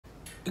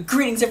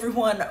Greetings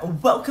everyone,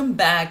 welcome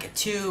back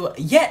to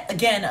yet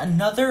again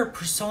another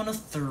Persona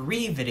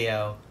 3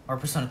 video, or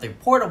Persona 3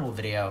 Portable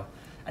video.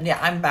 And yeah,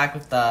 I'm back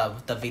with the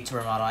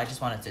VTuber model. I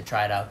just wanted to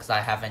try it out because I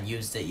haven't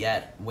used it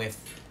yet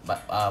with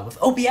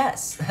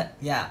OBS.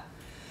 Yeah.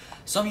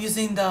 So I'm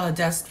using the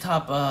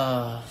desktop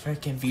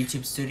freaking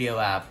VTube Studio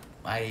app.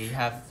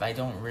 I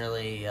don't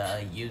really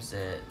use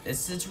it.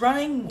 It's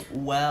running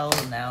well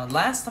now.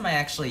 Last time I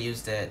actually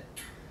used it,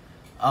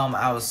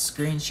 I was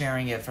screen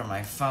sharing it from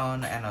my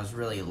phone, and I was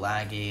really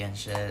laggy and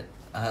shit.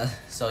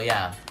 So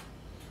yeah.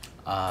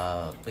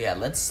 But yeah,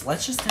 let's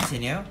just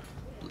continue.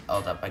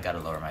 Hold up, I gotta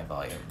lower my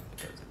volume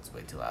because it's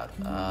way too loud.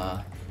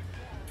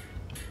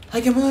 I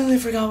completely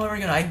forgot what we're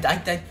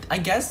gonna. I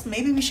guess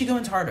maybe we should go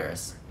in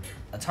Tartarus.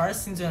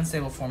 Tartarus seems to be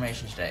unstable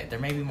formation today. There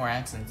may be more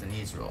accidents than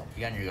usual.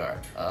 Be on your guard.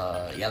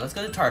 Yeah, let's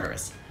go to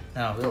Tartarus.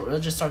 No,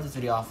 we'll just start this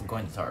video off with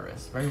going to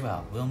Tartarus. Very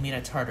well. We'll meet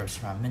at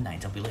Tartarus around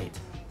midnight. Don't be late.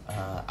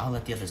 I'll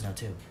let the others know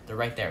too. They're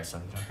right there, so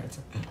you don't hurt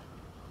them.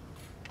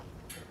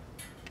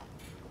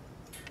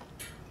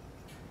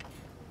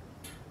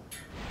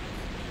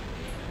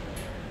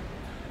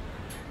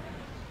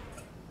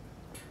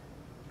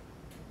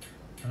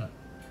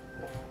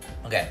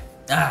 Okay.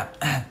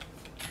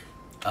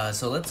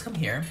 So let's come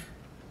here.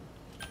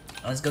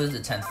 Let's go to the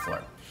 10th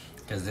floor,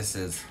 because this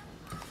is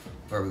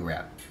where we were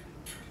at,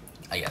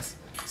 I guess.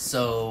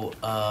 So,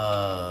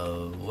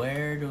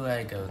 where do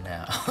I go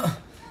now?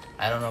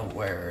 I don't know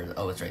where.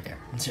 Oh, it's right there.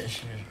 It's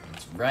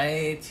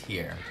right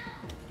here.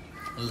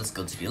 Let's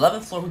go to the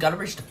 11th floor. We gotta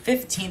reach the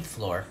 15th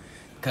floor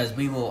because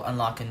we will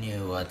unlock a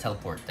new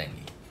teleport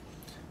thingy.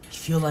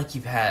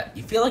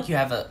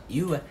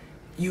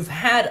 You've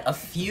had a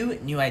few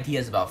new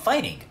ideas about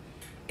fighting.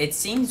 It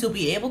seems you'll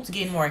be able to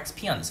gain more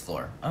XP on this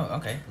floor. Oh,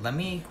 okay. Let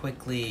me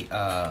quickly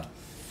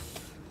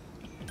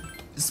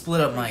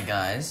split up my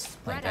guys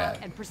like that.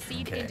 And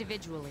proceed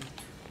individually.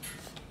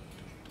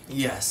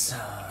 Yes.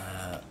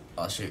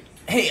 Oh shoot.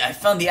 Hey, I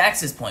found the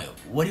access point.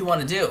 What do you want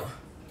to do?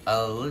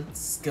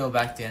 Let's go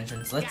back to the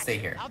entrance. Let's stay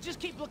here. I'll just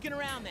keep looking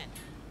around then.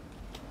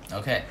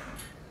 Okay.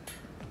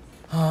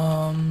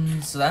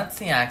 So that's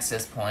the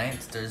access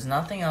point. There's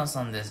nothing else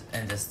on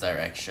in this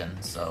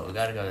direction, so we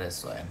gotta go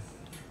this way.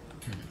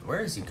 Where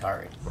is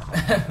Yukari?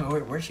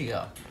 Where'd she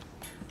go?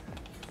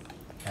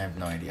 I have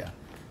no idea.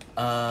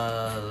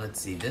 Let's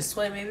see. This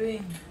way,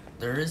 maybe?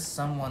 There is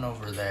someone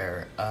over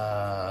there.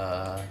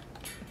 Huh.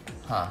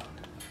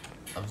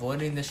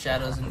 Avoiding the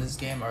shadows in this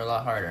game are a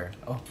lot harder.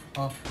 Oh.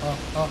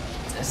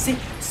 See,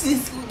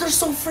 they're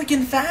so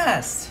freaking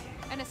fast!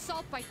 An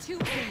assault by two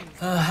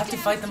teams. I have to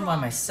fight them by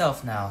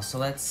myself now, so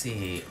let's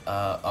see.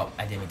 Oh,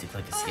 I didn't mean to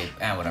click escape.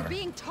 Whatever.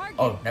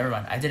 Oh, never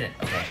mind. I didn't.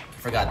 Okay.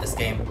 Forgot this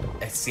game.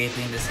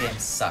 Escaping this game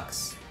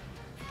sucks.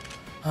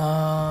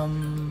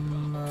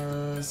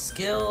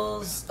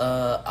 Skills,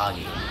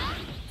 Agi.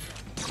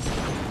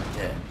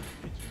 Okay.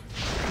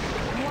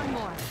 One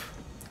more.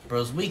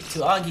 Bro's weak to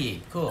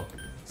Agi. Cool.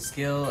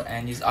 Skill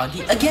and use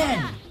Agi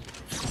again!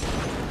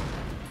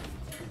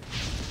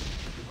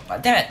 Oh,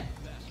 damn it!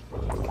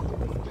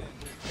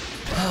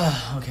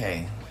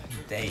 Okay.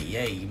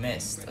 Yay, you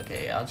missed.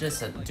 Okay, I'll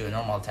just do a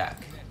normal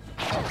attack.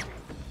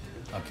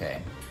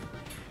 Okay.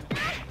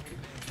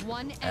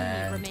 One enemy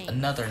And remains.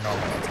 another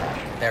normal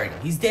attack. There we go.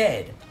 He's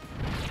dead!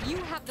 You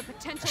have the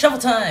potential Shovel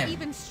to become time!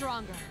 even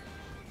stronger.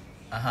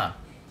 Uh-huh.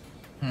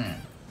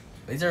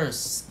 These are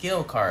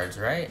skill cards,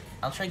 right?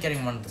 I'll try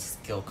getting one of the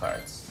skill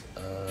cards.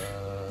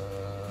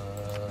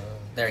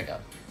 There we go.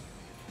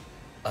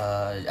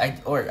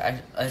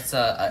 It's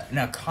an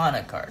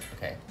Arcana card.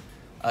 Okay.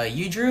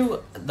 You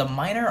drew the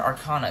Minor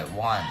Arcana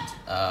wand,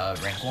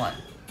 rank 1.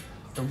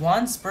 The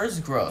wand spurs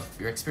growth.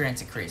 Your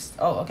experience increased.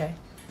 Oh, okay.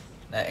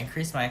 That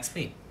increased my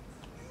XP.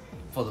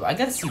 Well, I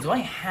gotta see. Do I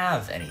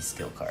have any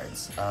skill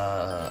cards?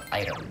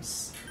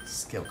 Items.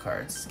 Skill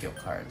cards.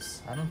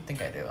 I don't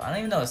think I do. I don't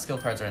even know if skill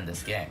cards are in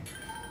this game.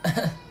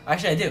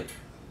 Actually, I do.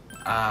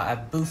 I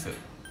have Bufu.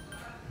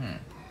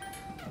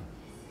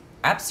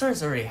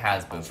 Appstars already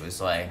has Bufu,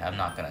 so I'm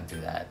not gonna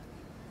do that.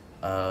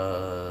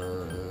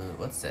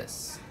 What's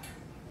this?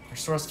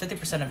 Restores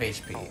 50% of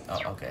HP.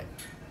 Oh, okay.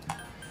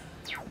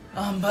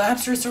 But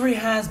Appstars already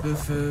has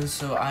Bufu,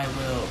 so I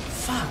will.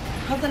 Fuck!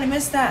 How did I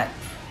miss that?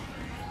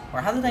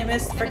 Or how did I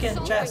miss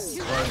freaking chest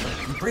or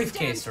the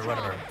briefcase or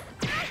whatever?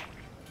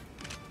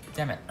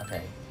 Damn it.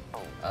 Okay.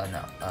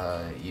 No.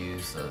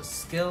 Use a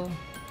skill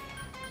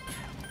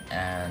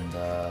and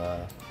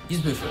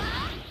use Bufu.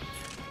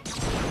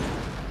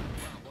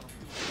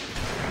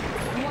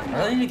 I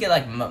really need to get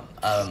like Maragi?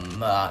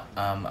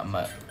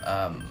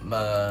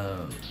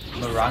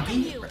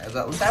 Is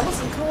that what's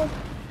it called?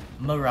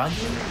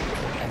 Maragi?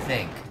 I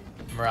think.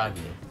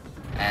 Maragi.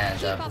 And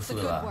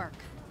Bufula.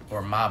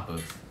 Or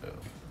Mabufu.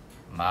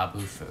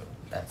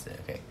 That's it.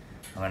 Okay.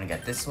 I'm gonna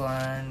get this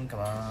one. Come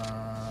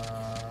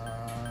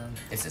on.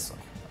 It's this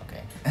one.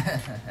 Okay.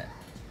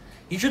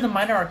 You drew the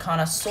Minor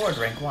Arcana sword,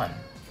 rank 1.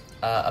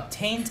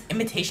 Obtained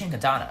Imitation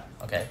Katana.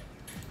 Okay.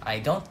 I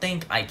don't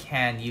think I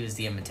can use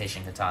the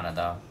Imitation Katana,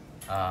 though.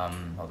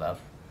 Hold up.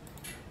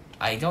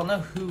 I don't know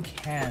who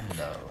can,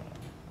 though.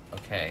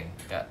 Okay. Okay,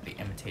 got the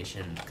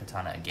imitation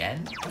katana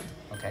again.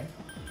 Okay.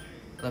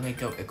 Let me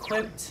go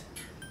equipped.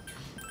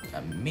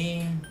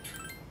 Me.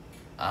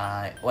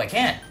 Oh, I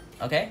can.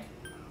 Okay.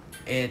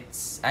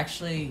 It's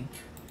actually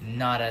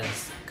not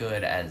as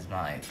good as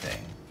my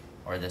thing.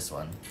 Or this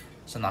one.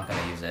 So I'm not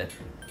gonna use it.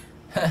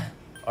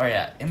 Or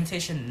yeah,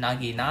 imitation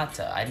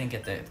naginata. I didn't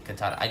get the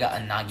katana. I got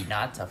a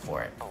naginata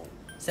for it.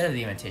 Instead of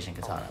the imitation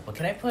katana. But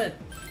can I put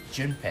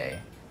Junpei?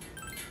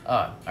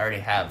 Oh, I already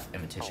have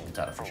imitation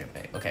katana for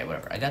Junpei. Okay,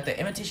 whatever. I got the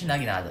imitation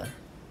naginata.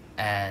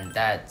 And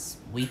that's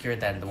weaker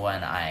than the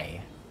one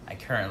I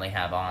currently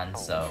have on,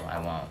 so I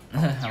won't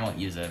I won't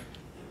use it.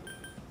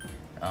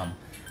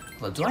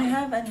 Look, do I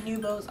have any new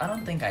bows? I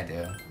don't think I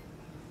do.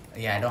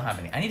 Yeah, I don't have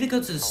any. I need to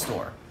go to the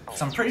store.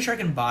 So I'm pretty sure I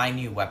can buy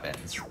new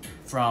weapons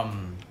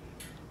from...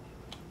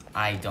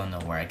 I don't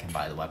know where I can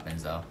buy the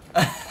weapons though.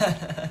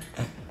 But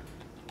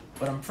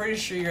I'm pretty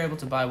sure you're able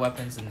to buy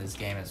weapons in this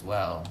game as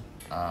well.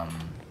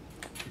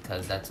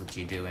 Because that's what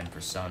you do in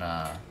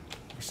Persona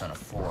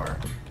 4.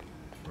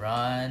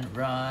 Run,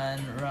 run,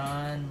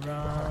 run,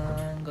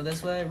 run. Go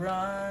this way,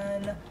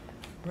 run.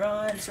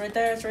 Run. It's right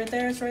there, it's right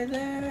there, it's right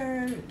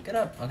there. Get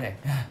up. Okay.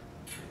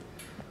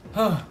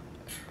 Oh.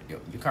 Yo,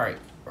 Yukari.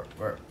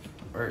 Where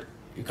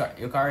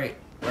Yukari,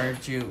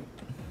 where'd you...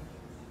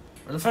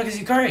 Where the fuck is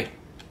Yukari?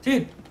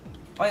 Dude.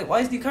 Why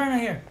is Yukari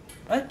not here?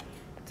 What?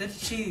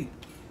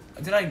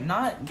 Did I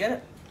not get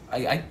it?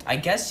 I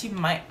guess she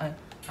might...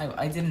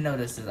 I didn't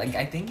notice this.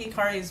 I think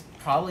Yukari is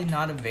probably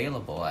not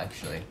available,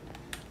 actually.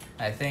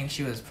 I think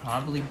she was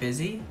probably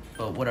busy,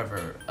 but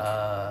whatever.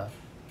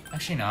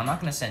 Actually, no, I'm not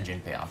gonna send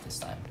Junpei off this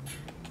time.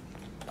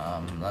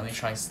 Let me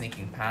try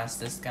sneaking past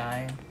this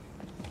guy.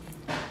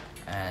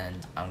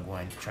 And I'm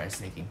going to try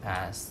sneaking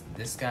past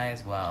this guy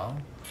as well.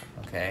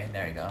 Okay,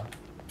 there you go.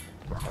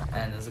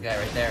 And there's a guy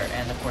right there,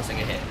 and of course I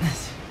get hit.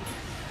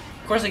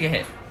 Of course I get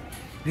hit.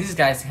 These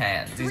guys'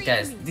 hands.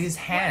 These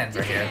hands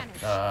right here.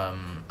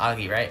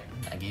 Agi, right?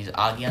 I can use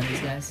Agi on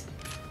these guys.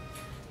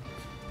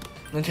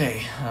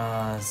 Okay,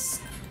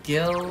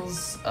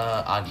 skills,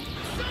 Agi.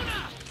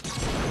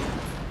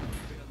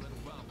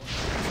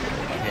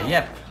 Okay,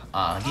 yep,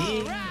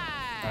 Agi.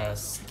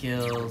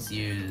 Skills,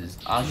 use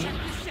Agi.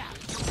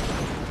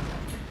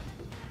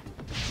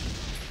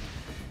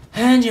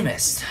 And you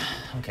missed.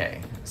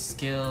 Okay,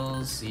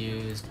 skills,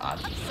 use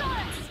Agi.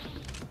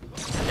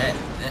 Okay,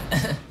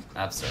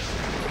 absurd.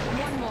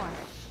 One more.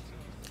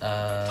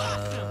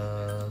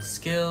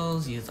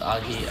 Skills, use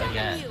Agi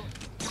again.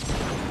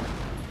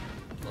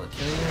 Will it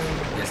kill you?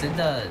 Yes, it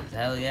does.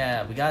 Hell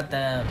yeah, we got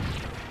them.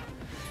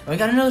 And we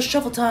got another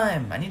shuffle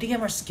time. I need to get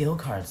more skill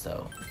cards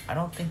though. I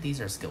don't think these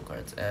are skill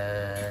cards.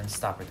 And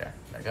stop right there.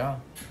 There you go.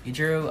 You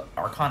drew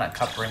Arcana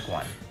Cup rank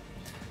 1.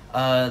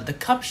 The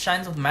cup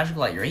shines with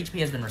magical light. Your HP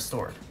has been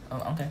restored.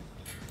 Oh, okay.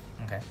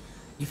 Okay.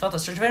 You felt a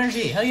surge of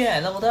energy. Hell yeah, I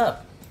leveled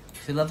up.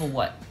 So level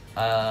what?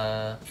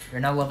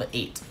 You're now level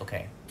 8.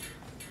 Okay.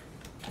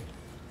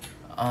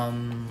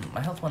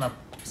 My health went up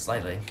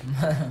slightly.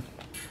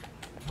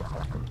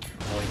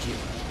 Avoid you.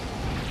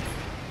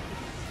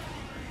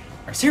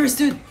 Are you serious,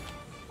 dude?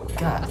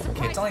 God.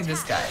 Okay, it's only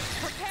this guy.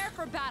 Prepare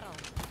for battle.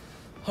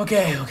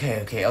 Okay.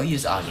 I'll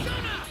use Agi.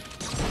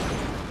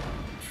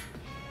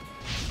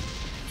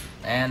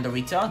 And the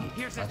weak to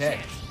Agi. Okay.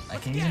 I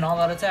can use an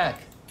all-out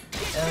attack.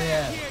 Hell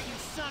yeah.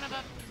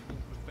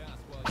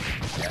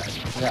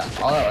 Yeah,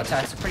 all-out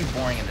attacks are pretty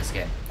boring in this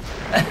game.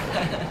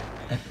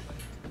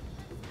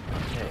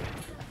 Okay.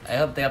 I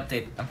hope they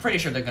update. I'm pretty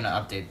sure they're gonna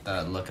update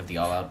the look of the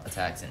all-out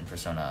attacks in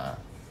Persona.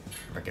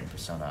 Frickin'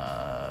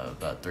 Persona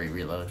 3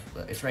 Reload.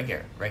 But it's right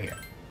here. Right here.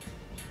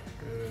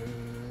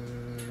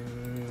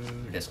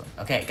 This one.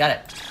 Okay, got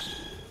it.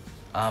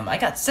 I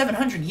got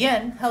 700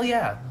 yen. Hell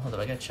yeah. Hold up,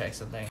 I gotta check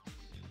something.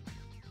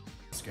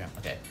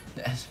 Okay.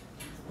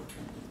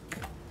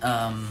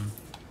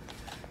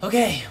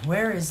 Okay,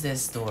 where is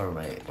this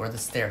doorway or the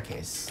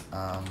staircase?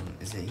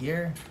 Is it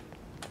here?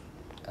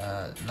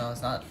 No,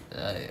 it's not.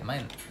 It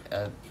might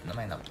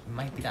not. It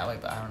might be that way,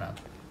 but I don't know.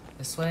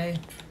 This way?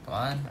 Come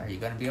on. Are you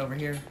gonna be over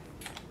here?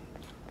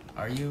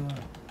 Are you?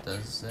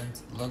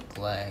 Doesn't look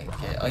like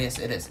it. Oh yes,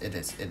 it is. It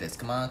is.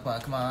 Come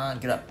on.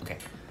 Get up. Okay.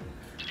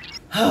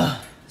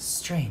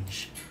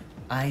 Strange.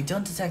 I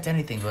don't detect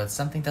anything, but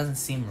something doesn't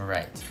seem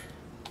right.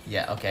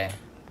 Yeah. Okay.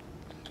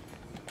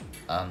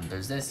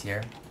 There's this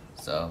here,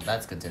 so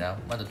that's good to know.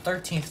 We're on the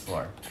 13th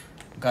floor.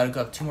 Gotta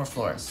go up 2 more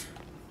floors.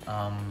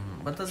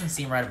 What doesn't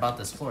seem right about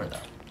this floor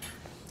though?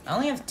 I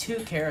only have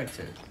 2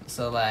 characters,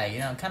 so like, you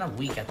know, I'm kind of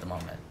weak at the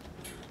moment.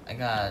 I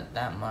got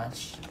that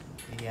much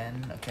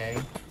yen, okay.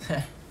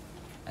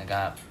 I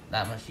got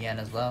that much yen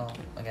as well,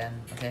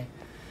 again, okay.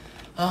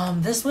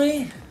 This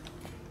way?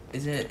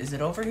 Is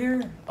it over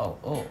here?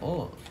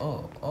 Oh,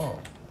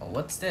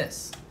 what's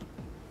this?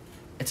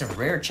 It's a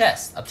rare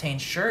chest. Obtain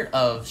shirt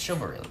of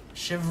chivalry.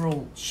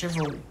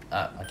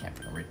 I can't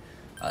freaking read.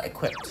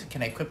 Equipped.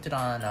 Can I equip it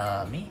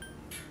on, me?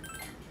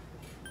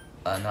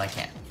 No, I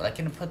can't. But I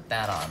can put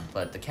that on.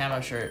 But the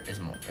camo shirt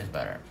is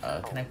better.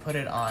 Can I put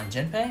it on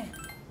Junpei?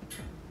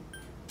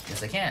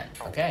 Yes, I can.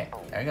 Okay,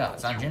 there you go.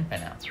 It's on Junpei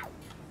now.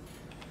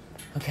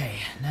 Okay,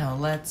 now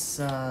let's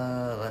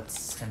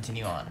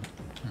continue on.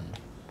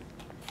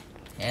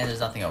 And there's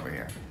nothing over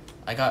here.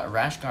 I got a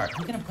rash guard.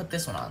 Who can I put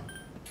this one on?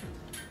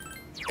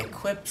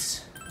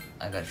 Equipped.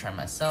 I gotta try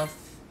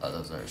myself. Oh,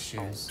 those are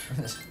shoes.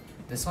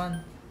 This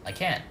one? I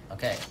can't.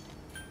 Okay.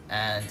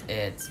 And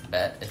it's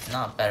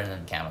not better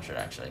than the camo shirt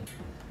actually.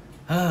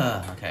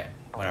 Okay,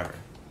 whatever.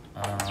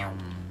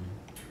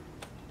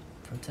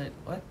 Protect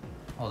what?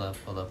 Hold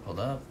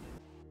up.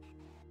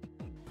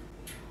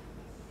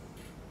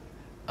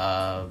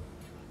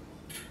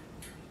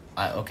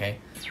 Okay.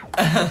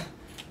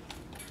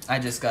 I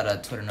just got a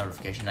Twitter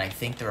notification. I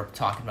think they were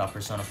talking about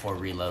Persona 4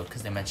 Reload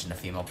because they mentioned a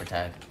female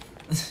protag.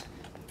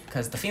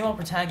 Because the female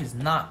protag is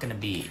not gonna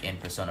be in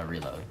Persona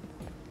Reload.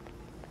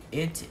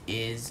 It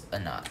is a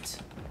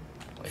not.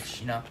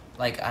 Which, you know,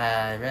 like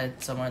I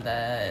read somewhere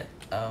that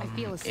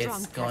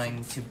it's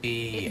going to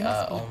be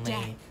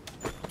only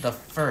the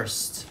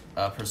first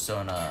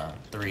Persona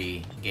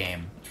 3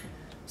 game.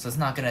 So it's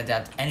not gonna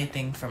adapt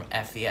anything from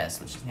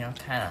FES, which is, you know,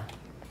 kind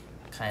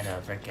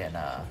of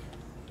freaking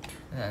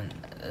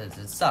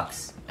it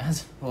sucks.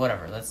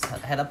 Whatever. Let's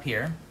head up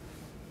here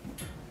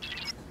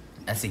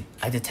and see.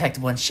 I detect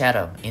one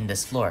shadow in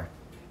this floor's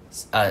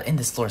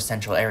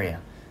central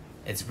area.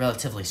 It's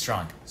relatively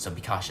strong, so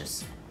be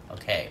cautious.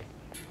 Okay.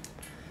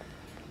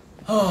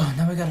 Oh,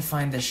 now we gotta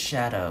find this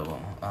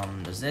shadow.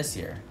 There's this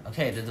here.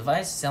 Okay, the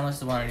device is similar to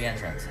the one at the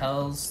entrance.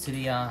 Hells to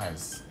the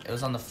Oz. It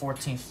was on the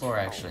 14th floor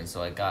actually,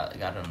 so I got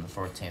it on the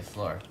 14th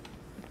floor.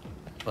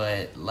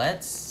 But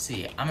let's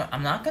see.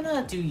 I'm not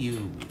gonna do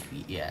you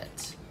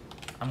yet.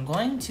 I'm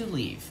going to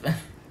leave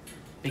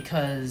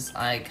because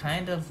I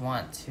kind of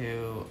want to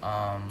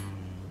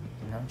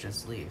you know,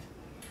 just leave.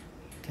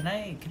 Can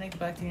I get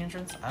back to the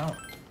entrance? I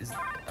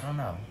don't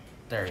know.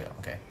 There we go.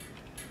 Okay.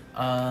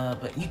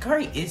 But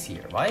Yukari is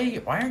here.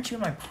 Why aren't you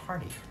in my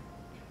party?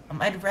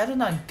 I'd rather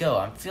not go.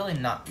 I'm feeling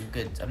not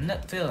good. I'm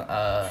not feeling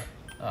oh.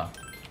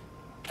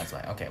 That's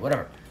fine. Okay,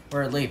 whatever.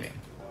 We're leaving.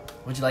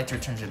 Would you like to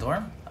return to the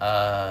dorm?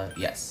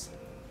 Yes.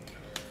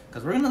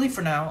 Because we're gonna leave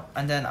for now,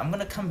 and then I'm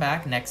gonna come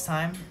back next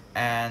time,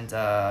 and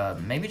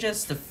maybe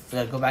just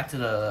go back to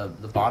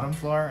the bottom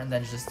floor, and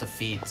then just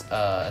defeat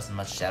as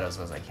much shadows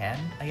as I can,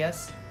 I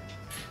guess.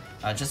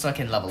 Just so I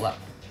can level up.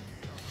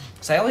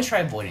 So I always try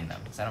avoiding them,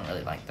 because I don't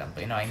really like them,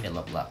 but you know, I need to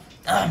level up.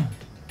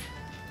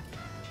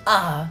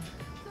 Ah,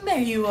 there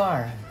you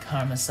are,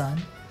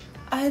 Karma-san.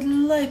 I'd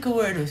like a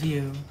word with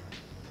you.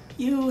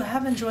 You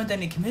haven't joined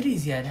any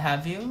committees yet,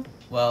 have you?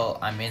 Well,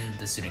 I'm in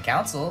the student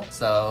council,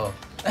 so...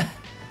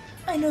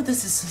 I know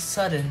this is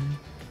sudden,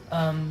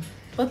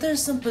 but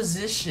there's some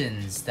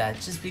positions that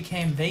just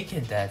became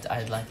vacant that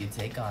I'd like you to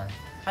take on.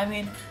 I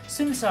mean,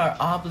 students are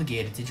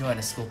obligated to join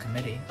a school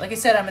committee. Like I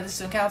said, I'm in the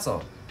student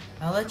council.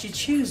 I'll let you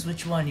choose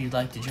which one you'd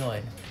like to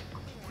join.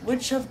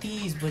 Which of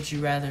these would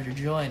you rather to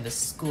join, the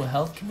school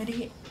health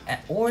committee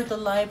or the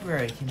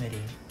library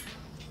committee?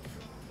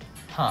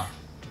 Huh.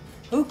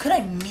 Who could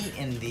I meet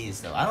in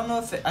these though? I don't know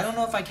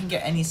if I can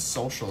get any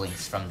social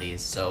links from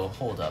these. So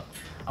hold up.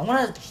 I'm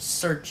gonna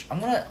search.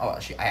 Oh,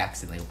 actually, I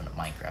accidentally opened up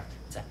Minecraft.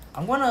 So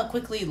I'm gonna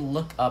quickly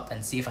look up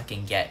and see if I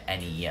can get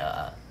any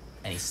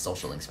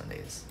social links from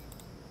these.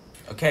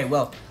 Okay,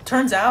 well,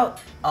 turns out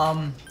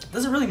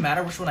doesn't really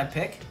matter which one I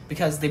pick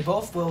because they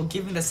both will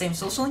give me the same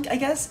social link. I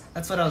guess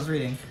that's what I was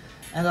reading,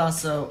 and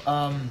also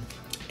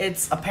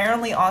it's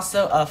apparently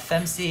also a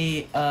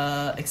FEMC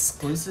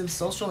exclusive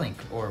social link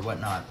or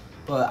whatnot.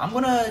 But I'm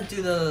gonna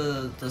do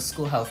the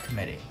school health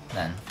committee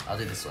then. I'll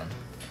do this one.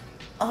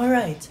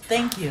 Alright,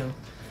 thank you.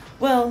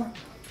 Well,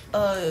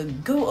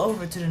 go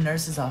over to the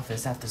nurse's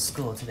office after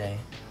school today.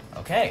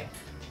 Okay.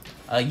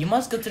 You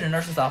must go to the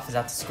nurse's office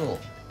after school.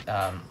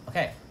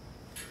 Okay.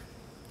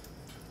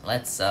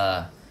 Let's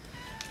go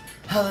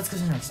to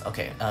the nurse.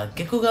 Okay,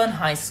 Gekugan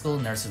High School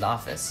nurse's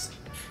office.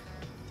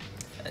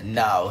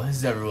 Now,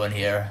 is everyone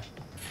here?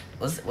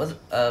 Was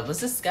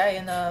this guy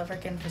in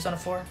freaking Persona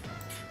 4?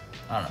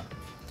 I don't know.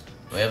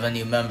 We have a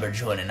new member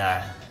joining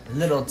our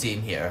little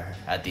team here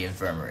at the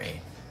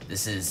infirmary.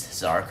 This is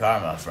Sar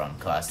Karma from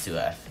Class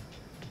 2F.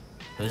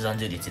 Who's on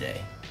duty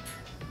today?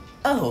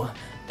 Oh,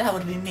 that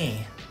would be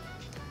me.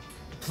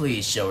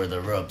 Please show her the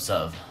ropes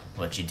of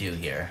what you do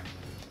here.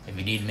 If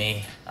you need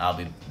me, I'll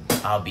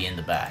be in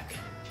the back.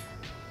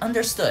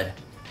 Understood.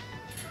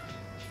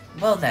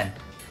 Well then,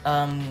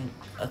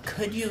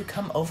 could you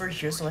come over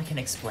here so I can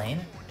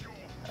explain?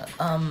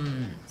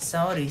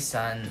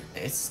 Saori-san,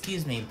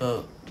 excuse me,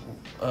 but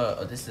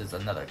oh, this is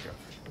another girl.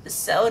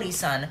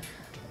 Saori-san,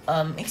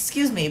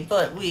 excuse me,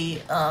 but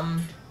we,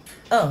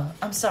 oh,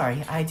 I'm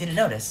sorry, I didn't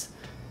notice.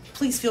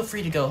 Please feel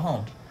free to go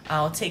home.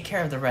 I'll take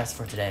care of the rest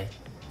for today.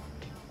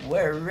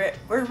 We're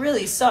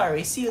really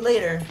sorry. See you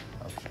later.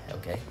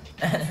 Okay.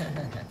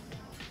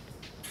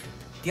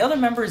 The other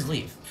members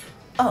leave.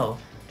 Oh,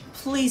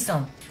 please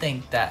don't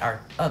think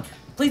that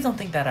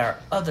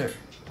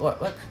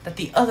that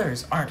the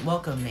others aren't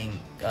welcoming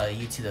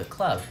you to the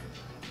club.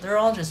 They're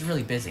all just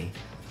really busy.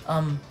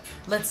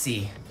 Let's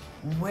see.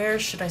 Where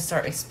should I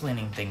start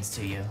explaining things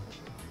to you?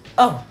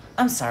 Oh,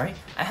 I'm sorry.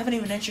 I haven't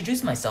even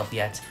introduced myself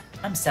yet.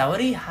 I'm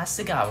Saori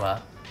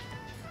Hasegawa.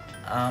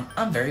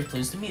 I'm very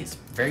pleased to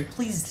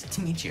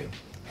meet you.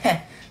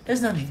 Heh,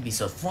 there's no need to be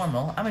so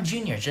formal. I'm a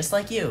junior, just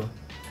like you.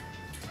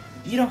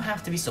 You don't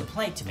have to be so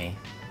polite to me.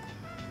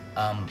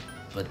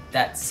 But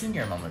that's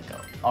senior a moment ago.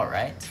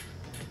 Alright.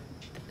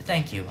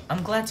 Thank you.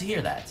 I'm glad to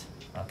hear that.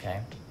 Okay.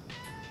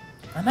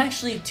 I'm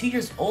actually 2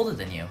 years older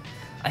than you.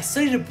 I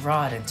studied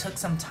abroad and took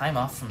some time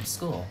off from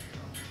school.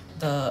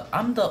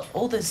 I'm the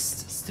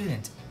oldest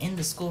student in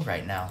the school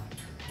right now.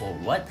 Well,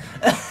 what?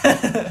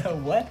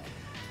 What?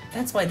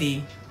 That's why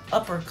the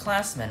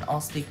upperclassmen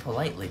all speak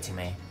politely to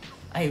me.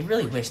 I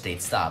really wish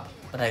they'd stop,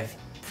 but I've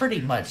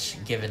pretty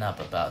much given up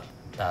about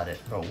it.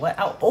 Bro, what?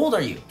 How old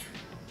are you?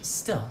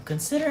 Still,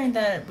 considering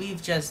that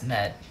we've just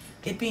met,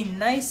 it'd be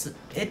nice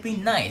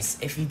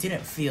if you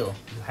didn't feel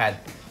you had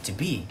to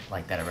be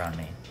like that around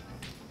me.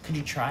 Could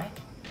you try?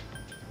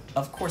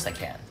 Of course I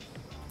can.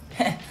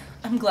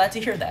 I'm glad to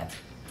hear that.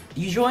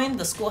 You joined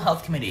the school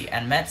health committee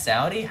and met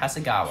Saori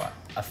Hasegawa,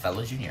 a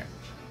fellow junior.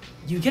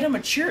 You get a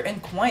mature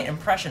and quiet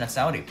impression of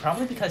Saori,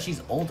 probably because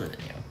she's older than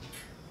you.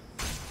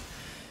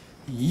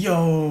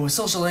 Yo,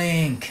 social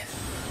link!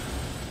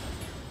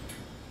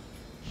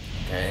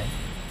 Okay.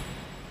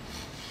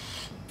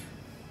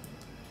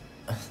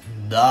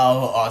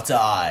 Thou art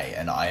I,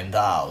 and I am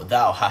thou.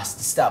 Thou hast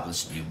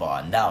established a new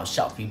bond. Thou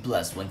shalt be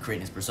blessed when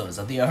creating personas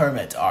of the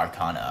Hermit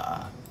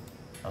Arcana.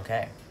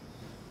 Okay.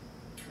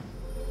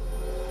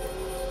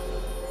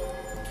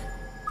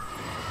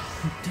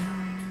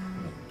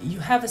 You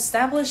have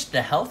established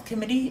the Health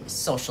Committee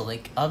social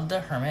link of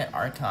the Hermit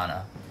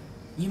Arcana.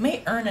 You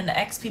may earn an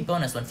XP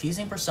bonus when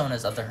fusing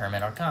personas of the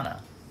Hermit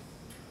Arcana.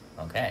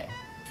 Okay.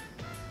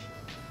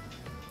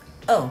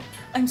 Oh,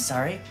 I'm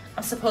sorry.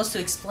 I'm supposed to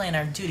explain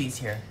our duties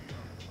here.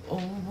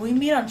 We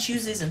meet on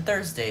Tuesdays and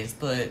Thursdays,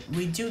 but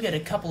we do get a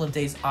couple of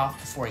days off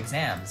before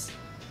exams.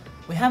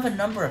 We have a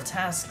number of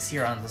tasks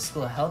here on the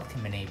School Health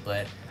Committee,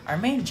 but our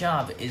main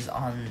job is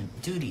on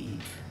duty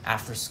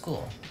after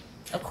school.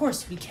 Of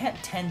course, we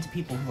can't tend to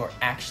people who are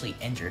actually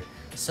injured,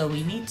 so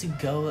we need to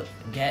go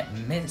get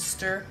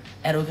Mr.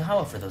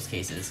 Edogawa for those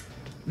cases.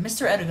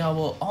 Mr. Edogawa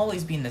will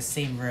always be in the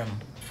same room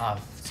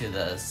off to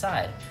the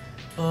side,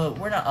 but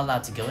we're not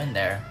allowed to go in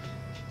there.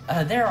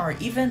 There are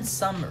even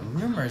some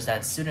rumors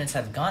that students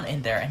have gone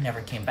in there and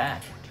never came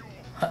back.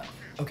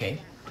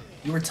 Okay.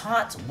 You were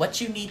taught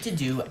what you need to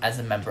do as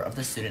a member of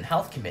the Student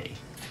Health Committee.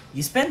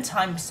 You spend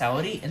time with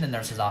Saori in the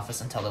nurse's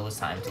office until it was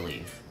time to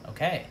leave.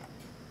 Okay.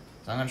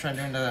 So I'm gonna try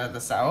doing the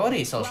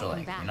Saori social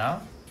link, you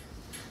know?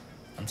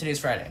 Today's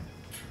Friday.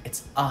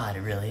 It's odd,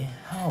 really,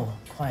 how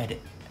quiet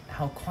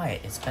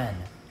it's been.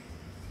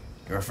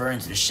 You're referring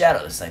to the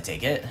shadows, I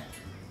take it.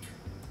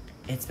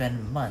 It's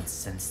been months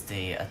since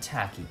the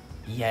attack,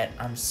 yet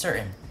I'm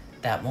certain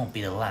that won't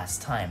be the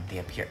last time they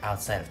appear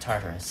outside of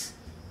Tartarus.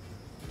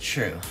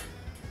 True.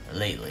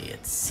 Lately,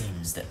 it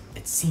seems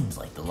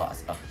like the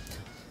loss. Oh,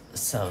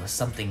 so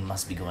something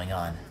must be going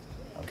on.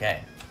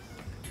 Okay.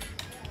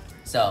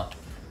 So,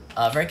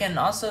 freaking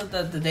also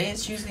the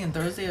days Tuesday and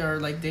Thursday are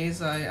like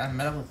days I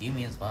met up with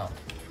Yumi as well.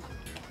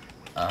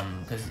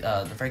 Cause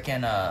the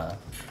freaking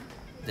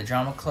the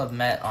drama club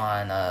met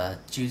on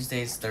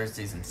Tuesdays,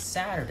 Thursdays, and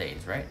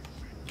Saturdays, right?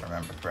 If I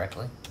remember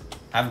correctly.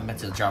 I haven't been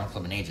to the drama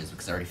club in ages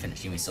because I already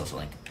finished Yumi's social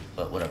link,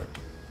 but whatever.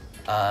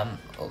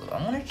 Hold on,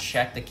 I want to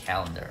check the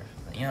calendar.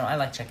 You know, I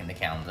like checking the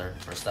calendar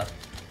for stuff.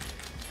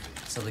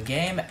 So the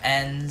game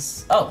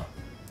ends. Oh,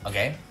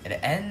 okay. It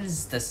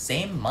ends the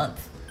same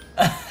month.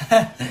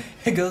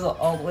 It goes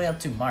all the way up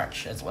to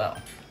March as well.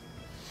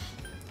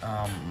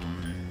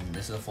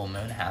 This is a full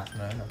moon, half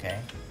moon. Okay.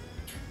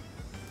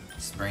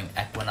 Spring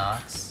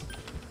equinox.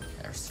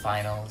 There's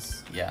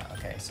finals. Yeah.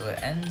 Okay. So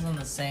it ends on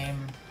the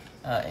same.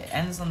 It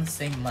ends on the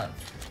same month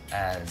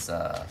as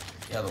the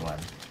other one.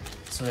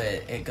 So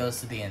it goes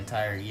to the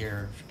entire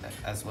year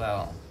as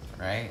well,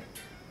 right?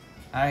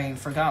 I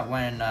forgot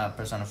when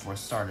Persona 4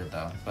 started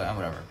though, but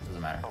whatever,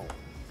 doesn't matter.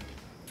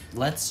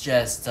 Let's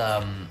just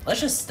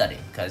study,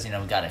 cause you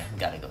know we gotta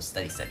go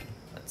study.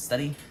 Let's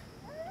study.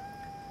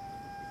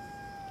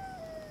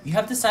 You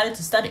have decided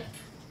to study.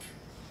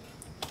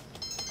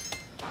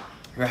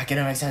 Your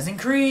academics has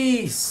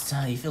increased.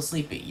 You feel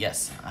sleepy?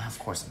 Yes, of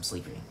course I'm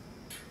sleepy.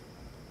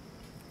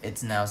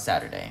 It's now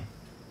Saturday.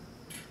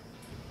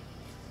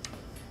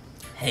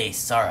 Hey,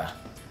 Sarah.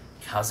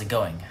 How's it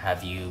going?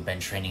 Have you been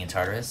training in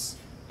Tartarus?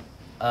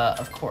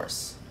 Of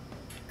course.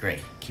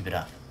 Great, keep it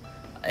up.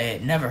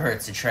 It never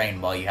hurts to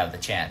train while you have the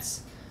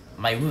chance.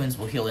 My wounds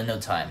will heal in no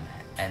time,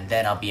 and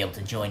then I'll be able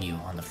to join you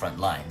on the front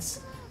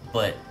lines.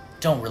 But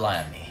don't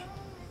rely on me.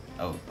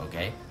 Oh,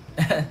 okay.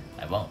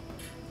 I won't.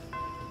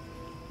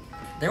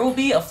 There will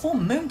be a full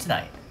moon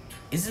tonight.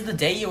 Is it the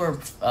day you were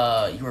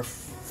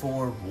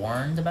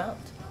forewarned about?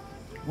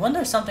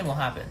 Wonder if something will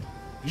happen.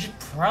 You should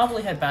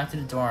probably head back to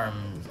the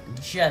dorm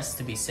just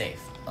to be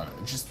safe.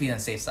 Just be on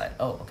the safe side.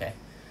 Oh, okay.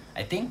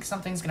 I think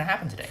something's gonna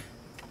happen today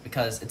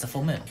because it's a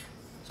full moon.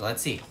 So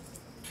let's see.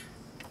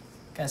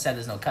 Kinda sad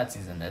there's no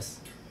cutscenes in this.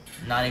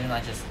 Not even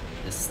like just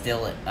the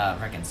still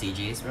freaking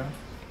CGs, bro.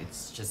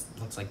 it's just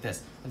looks like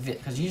this.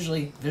 Because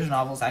usually visual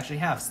novels actually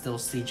have still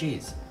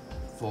CGs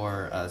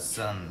for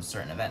some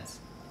certain events.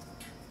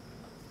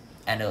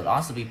 And it would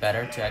also be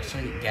better to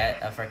actually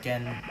get a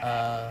freaking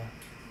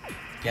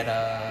get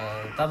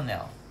a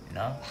thumbnail, you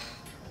know?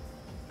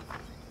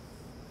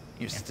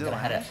 You're I'm still gonna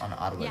at have it? it on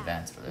auto Yeah,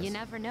 advance for this. you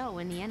never know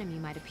when the enemy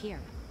might appear.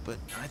 But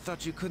I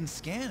thought you couldn't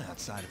scan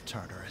outside of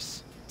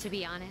Tartarus. To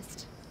be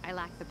honest, I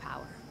lack the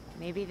power.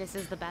 Maybe this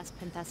is the best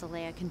Princess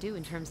Leia can do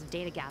in terms of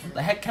data gathering.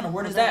 The heck kind of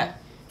word is Although,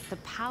 that? The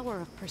power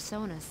of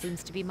Persona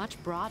seems to be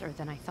much broader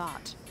than I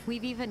thought.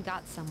 We've even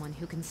got someone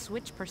who can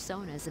switch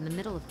personas in the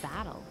middle of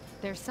battle.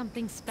 There's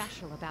something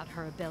special about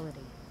her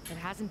ability. It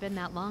hasn't been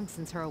that long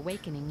since her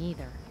awakening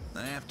either.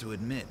 I have to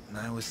admit,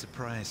 I was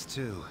surprised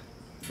too.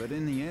 But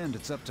in the end,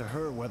 it's up to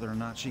her whether or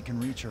not she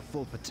can reach her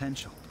full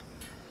potential.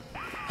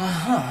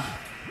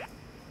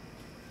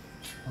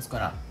 What's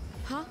going on?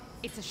 Huh?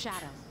 It's a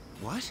shadow.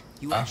 What?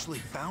 You actually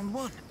found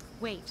one?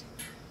 Wait.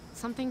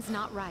 Something's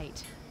not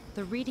right.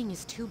 The reading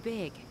is too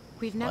big.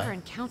 We've never What?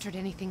 encountered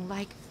anything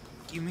like...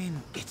 You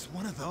mean it's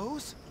one of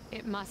those?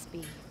 It must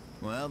be.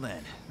 Well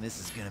then, this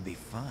is gonna be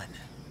fun.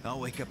 I'll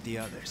wake up the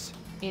others.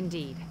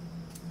 Indeed.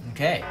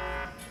 Okay.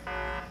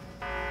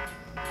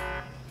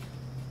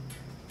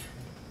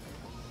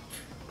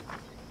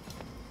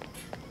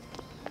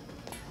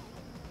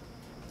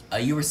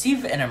 You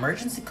receive an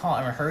emergency call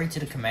and hurry to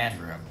the command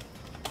room.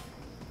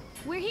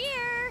 We're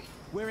here!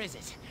 Where is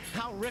it?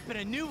 I'll rip it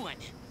a new one.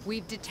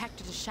 We've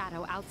detected a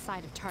shadow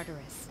outside of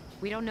Tartarus.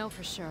 We don't know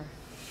for sure,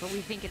 but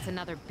we think it's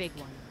another big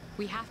one.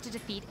 We have to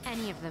defeat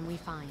any of them we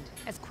find,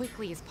 as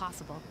quickly as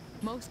possible.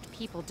 Most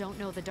people don't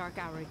know the Dark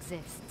Hour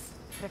exists,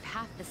 but if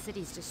half the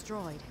city's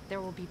destroyed,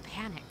 there will be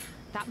panic.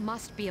 That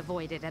must be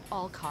avoided at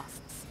all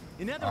costs.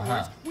 In other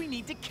words, we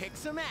need to kick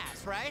some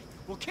ass, right?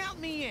 Well, count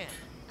me in.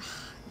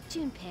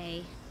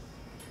 Junpei.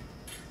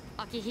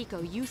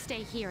 Akihiko, you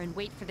stay here and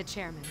wait for the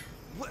chairman.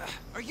 What?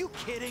 Are you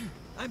kidding?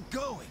 I'm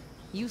going.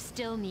 You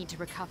still need to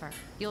recover.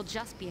 You'll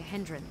just be a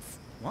hindrance.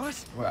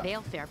 What? Well,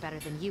 They'll fare better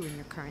than you in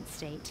your current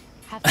state.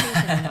 Have faith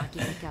in them,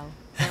 Akihiko.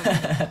 They're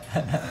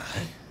ready.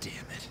 Damn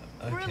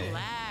it. okay.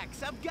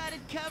 Relax, I've got it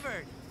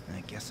covered.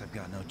 I guess I've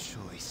got no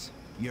choice.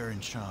 You're in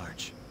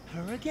charge.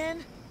 Her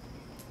again?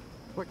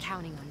 We're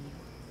counting on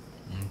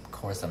you. Of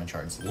course I'm in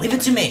charge. Leave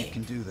it to me! You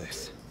can do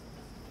this.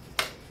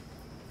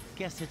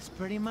 Guess it's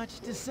pretty much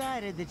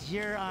decided that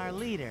you're our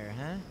leader,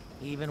 huh?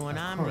 Even when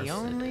Of I'm course the it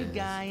only is.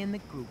 guy in the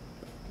group.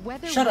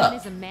 Whether Shut one up.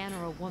 is a man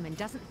or a woman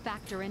doesn't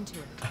factor into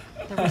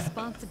it. The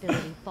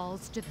responsibility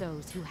falls to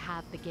those who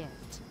have the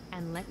gift.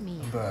 And let me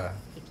in. Bruh.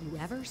 If you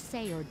ever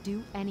say or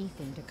do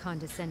anything to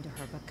condescend to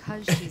her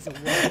because she's a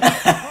woman,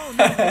 Oh,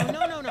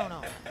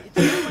 no. It's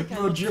not like I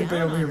Bro, look Junpei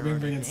down over on here her or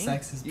being anything.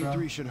 sexist, You bro.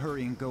 three should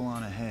hurry and go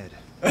on ahead.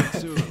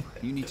 Tsuru,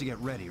 you need to get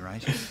ready,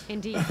 right?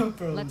 indeed,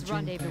 Bro, let's Junpei,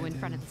 rendezvous in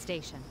front dude. of the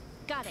station.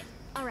 Got it.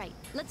 All right,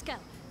 let's go.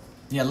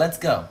 Yeah, let's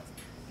go.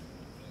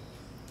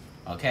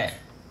 Okay.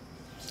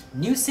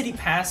 New City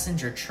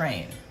passenger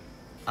train.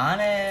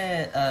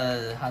 Ane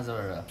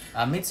Hazura.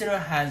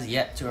 Mitsuru has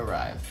yet to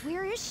arrive.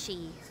 Where is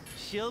she?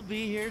 She'll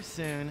be here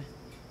soon.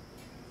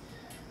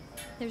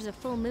 There's a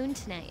full moon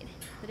tonight,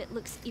 but it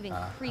looks even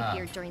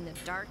creepier during the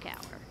dark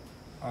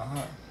hour.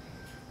 Uh-huh.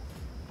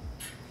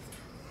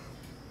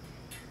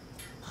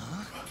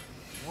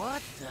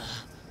 What the?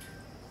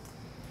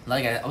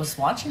 Like, I was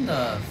watching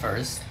the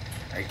first,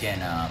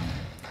 again,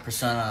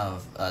 Persona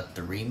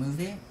 3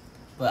 movie,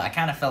 but I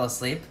kind of fell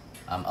asleep.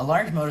 A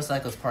large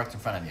motorcycle is parked in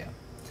front of you.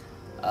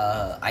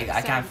 I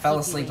Sorry kind of to fell keep you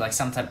asleep like waiting.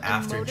 sometime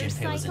after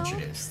Junpei was motorcycle?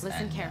 introduced.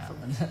 Listen and, carefully.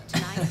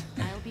 Tonight,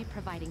 I'll be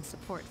providing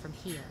support from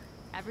here.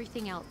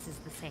 Everything else is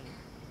the same.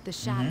 The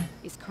shadow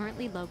is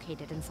currently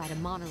located inside a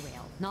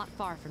monorail, not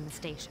far from the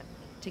station.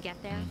 To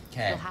get there,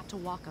 Okay. you'll have to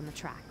walk on the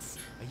tracks.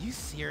 Are you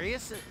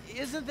serious?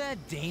 Isn't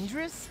that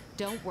dangerous?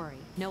 Don't worry,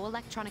 no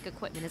electronic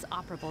equipment is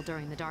operable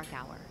during the dark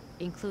hour,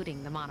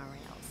 including the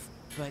monorails.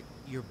 But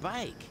your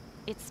bike.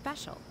 It's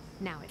special.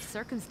 Now, if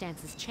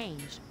circumstances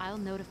change, I'll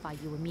notify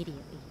you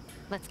immediately.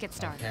 Let's get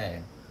started.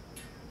 Okay.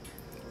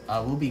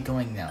 We'll be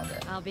going now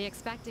then. I'll be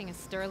expecting a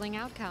sterling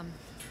outcome.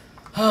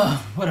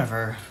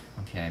 Whatever.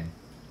 Okay.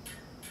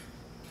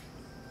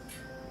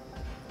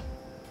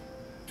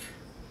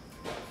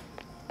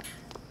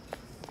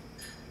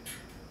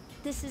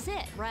 This is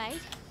it, right?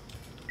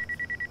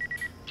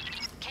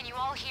 Can you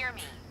all hear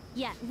me?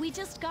 Yeah, we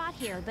just got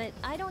here, but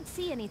I don't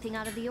see anything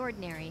out of the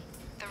ordinary.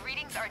 The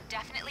readings are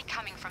definitely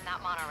coming from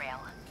that monorail.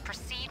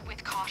 Proceed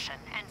with caution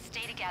and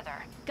stay together.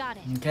 Got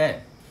it.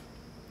 Okay.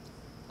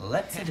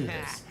 Let's do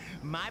this.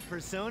 My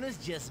persona's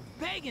just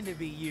begging to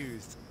be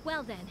used.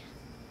 Well then,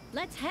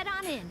 let's head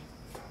on in.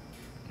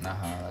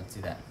 Let's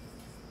do that.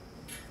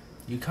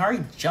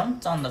 Yukari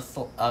jumped on the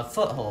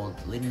foothold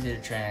leading to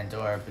the train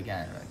door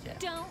began. Okay.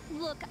 Don't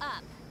look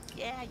up.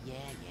 Yeah.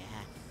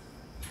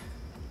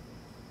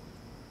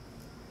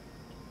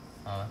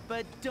 Uh,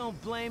 But don't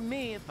blame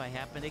me if I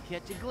happen to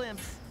catch a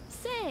glimpse.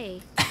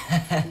 Say,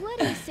 what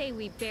do you say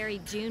we bury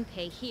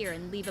Junpei here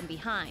and leave him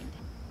behind?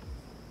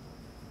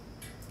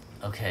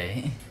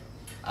 okay.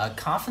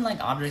 Coffin-like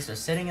objects are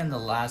sitting in the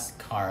last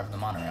car of the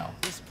monorail.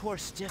 This poor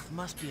stiff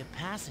must be a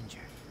passenger.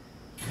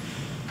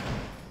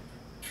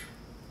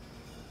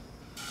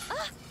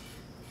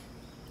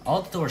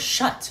 All the doors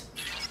shut.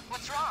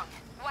 What's wrong?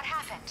 What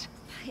happened?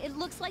 It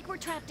looks like we're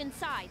trapped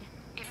inside.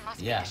 It must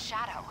Yeah. be the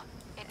shadow.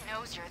 It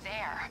knows you're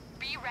there.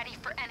 Be ready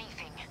for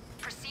anything.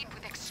 Proceed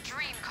with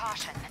extreme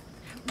caution.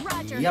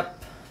 Roger.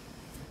 Yep.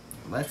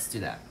 Let's do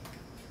that.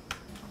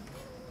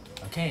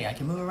 Okay, I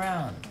can move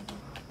around.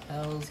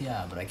 Hells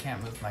yeah, but I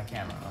can't move my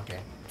camera. Okay.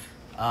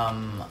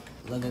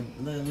 Look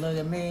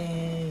at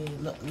me.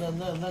 Look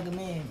at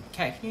me.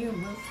 Cat, can you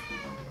move?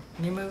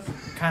 Can you move?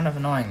 You're kind of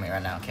annoying me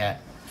right now,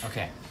 Cat.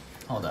 Okay,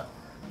 hold up.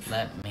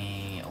 Let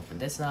me open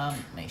this up.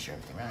 Make sure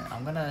everything right.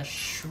 I'm gonna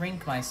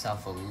shrink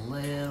myself a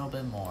little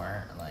bit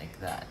more, like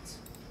that.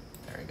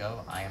 There we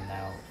go. I am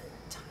now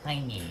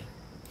tiny.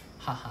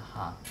 Ha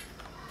ha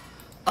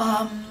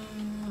ha.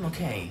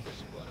 Okay.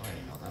 Wait,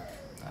 hold up.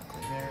 Not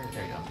click there.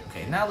 There you go.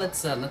 Okay, now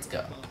let's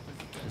go.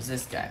 Who's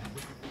this guy?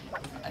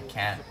 I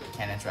can't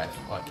interact.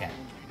 What can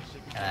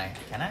I?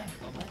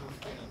 What?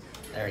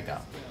 There we go.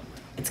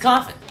 It's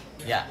Coffin.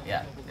 Yeah,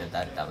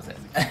 that was it.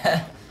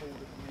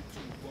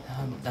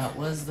 That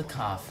was the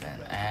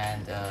coffin,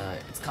 and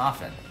it's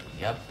Coffin.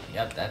 Yep,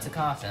 that's a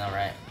coffin. All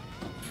right.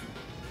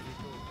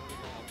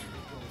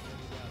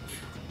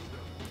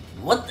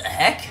 What the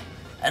heck?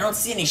 I don't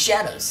see any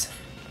shadows.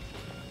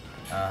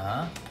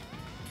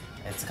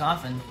 It's a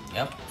coffin.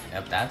 Yep,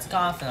 that's a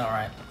coffin. All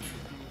right.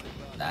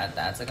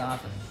 That's a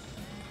coffin.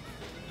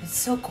 It's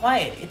so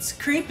quiet. It's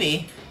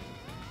creepy.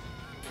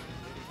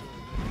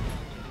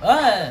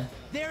 There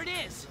it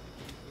is.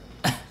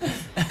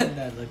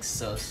 That looks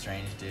so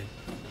strange, dude.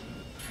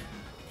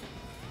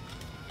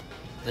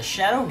 The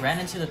shadow ran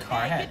into the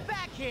car Hey, head. get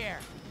back here.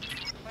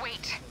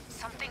 Wait,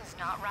 something's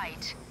not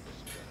right.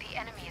 The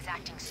enemy is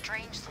acting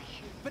strangely.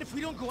 But if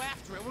we don't go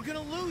after it, we're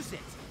gonna lose it.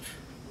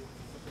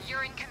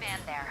 You're in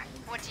command there.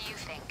 What do you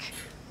think?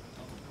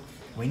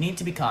 We need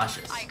to be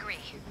cautious. I agree.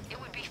 It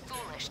would be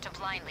foolish to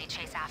blindly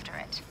chase after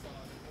it.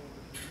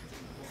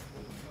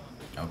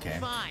 Okay.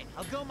 Fine,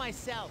 I'll go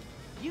myself.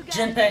 You guys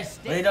Junpei, just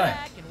what are you stay doing?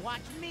 back and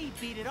watch me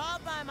beat it all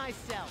by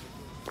myself.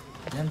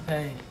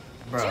 Junpei.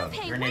 Bro,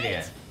 Junpei, you're an wait!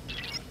 idiot.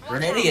 You're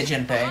an Watch idiot, out,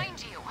 Junpei.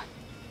 behind you.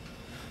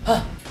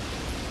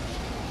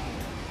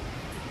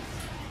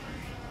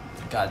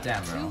 God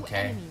damn, bro. Two Okay.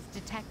 enemies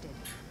detected.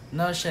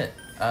 No shit.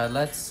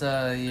 Let's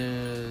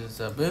use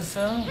a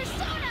Bufu.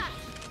 Persona!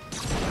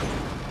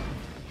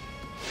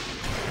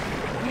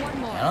 One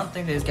more. I don't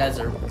think these guys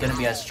are gonna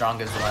be as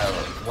strong as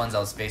the ones I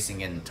was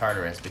facing in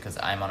Tartarus because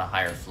I'm on a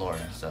higher floor.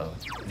 So,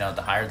 you know,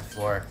 the higher the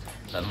floor,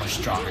 the much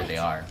stronger they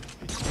are.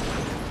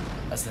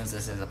 But since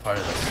this is a part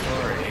of the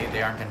story,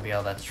 they aren't gonna be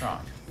all that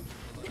strong.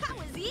 That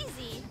was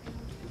easy.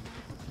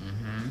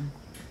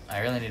 I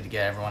really need to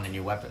get everyone a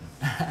new weapon.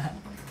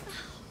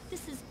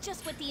 This is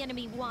just what the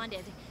enemy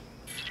wanted.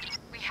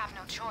 We have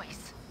no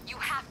choice. You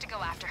have to go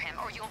after him,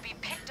 or you'll be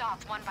picked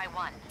off one by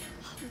one.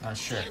 Oh,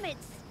 sure. Damn it,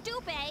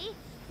 Stupid!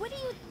 What are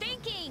you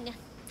thinking?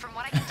 From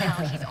what I can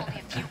tell, he's only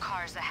a few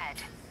cars ahead.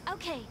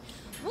 Okay,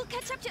 we'll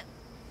catch up to...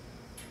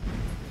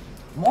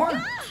 More?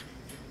 Ah!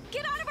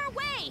 Get out of our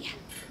way!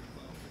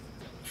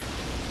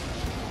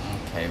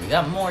 Okay, we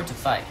got more to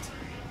fight.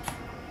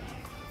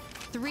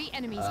 3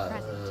 enemies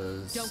present.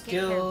 Don't get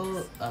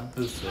Skill careless.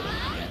 Bufu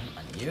again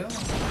on you.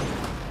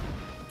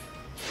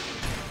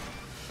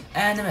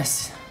 And a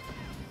miss.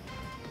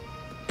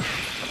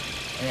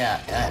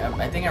 Yeah,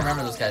 I think I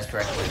remember those guys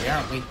correctly. They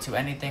aren't weak to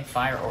anything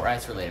fire or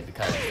ice related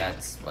because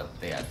that's what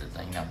they are,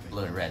 you know,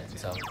 blue and red.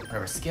 So,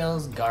 whatever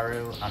skills,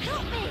 Garu,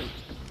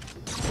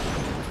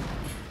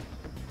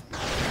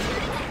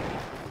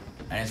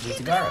 and it's weak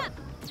to Garu.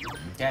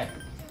 Okay.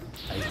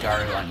 I use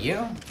Garu on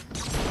you.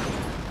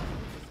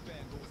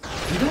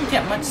 You don't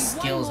get much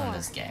skills in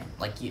this game.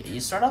 Like, you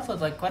start off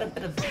with, like, quite a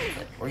bit of,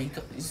 or you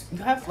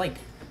have, like,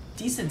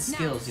 decent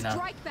skills, you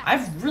know. I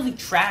have really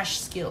trash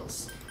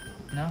skills,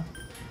 you know,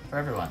 for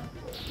everyone.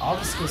 All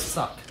the skills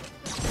suck.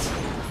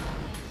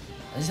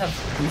 I just have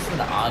boost for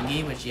the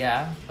Agi, which,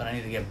 yeah, but I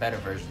need to get better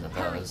versions of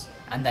those.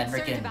 And then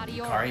freaking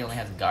Kari only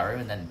has Garu,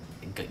 and then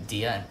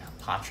Dia and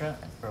Patra.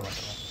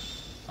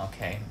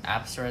 Okay,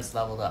 Apsara is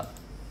leveled up.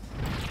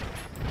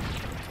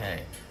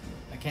 Okay,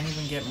 I can't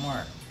even get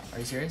more. Are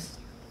you serious?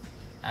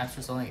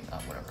 Apsara's only, oh,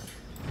 whatever.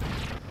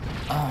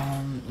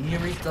 You need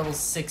to reach level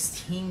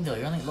 16 though.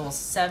 You're only at level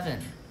 7.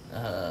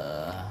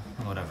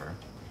 Whatever.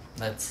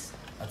 Let's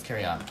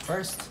carry on.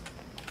 First,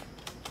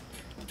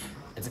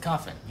 it's a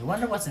coffin. You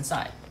wonder what's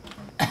inside.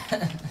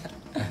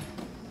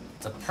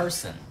 It's a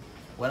person.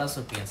 What else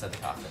would be inside the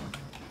coffin?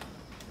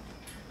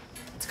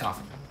 It's a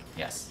coffin.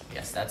 Yes,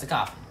 that's a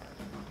coffin.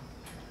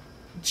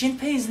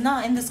 Junpei's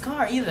not in this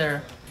car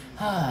either.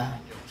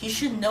 He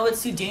should know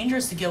it's too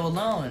dangerous to go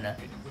alone.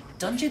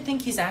 Don't you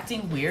think he's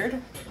acting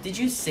weird? Did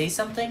you say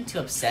something to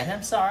upset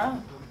him,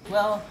 Sarah?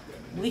 Well,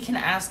 we can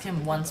ask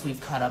him once we've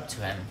caught up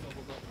to him.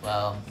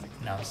 Well,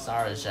 no,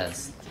 Sarah's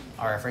just...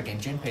 Or freaking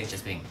Junpei's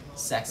just being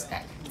sex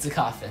act. It's a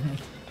coffin.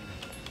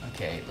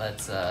 Okay,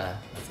 let's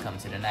come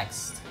to the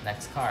next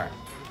car.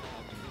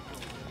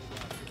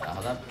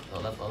 Hold up.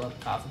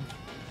 Coffin.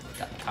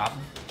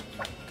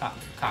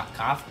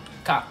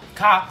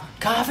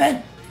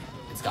 Coffin.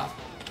 It's Goff.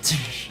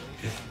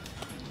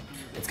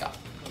 It's Goff.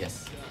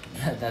 Yes.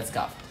 That's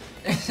Goff.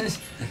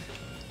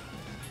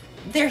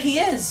 There he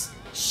is!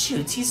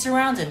 Shoot, he's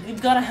surrounded.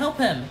 We've got to help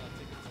him.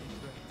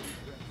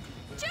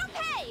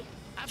 Junpei!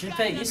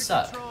 Junpei, you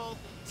suck.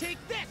 Take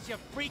this, you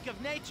freak of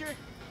nature!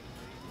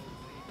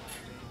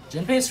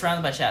 Junpei is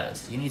surrounded by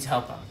shadows. You need to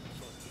help him.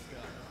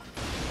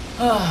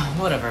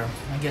 Whatever.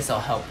 I guess I'll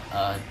help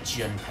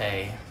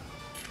Junpei.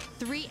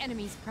 3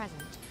 enemies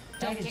present.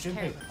 Can I Don't get get Junpei?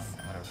 careless.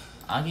 Oh, whatever.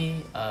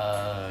 Agi,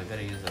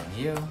 gotta use it on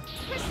you.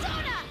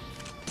 Persona!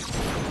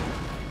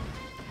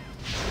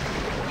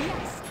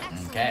 Yes,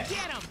 excellent. Okay.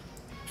 Get him!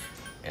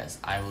 Yes,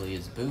 I will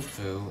use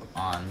Bufu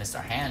on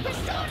Mr. Hand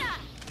over there.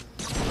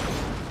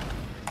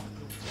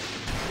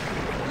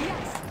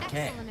 Yes,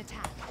 Okay. excellent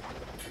attack.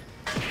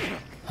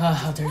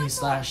 How dare you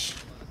slash?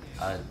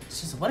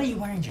 It's just, what are you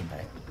wearing,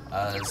 Junpei?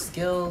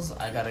 Skills,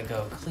 I gotta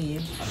go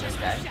cleave on this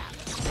guy.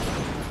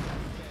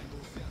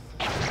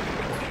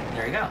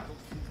 There you go.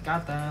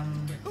 Got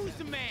them. Who's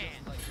the man?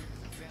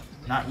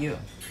 Not you.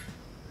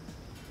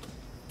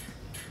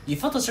 You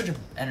felt a surge of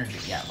energy.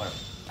 Yeah, whatever.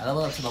 I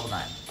leveled up to level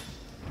 9.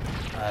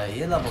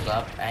 You leveled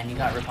up, and you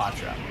got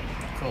Rapatra.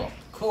 Cool.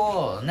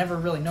 Cool. Never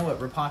really know what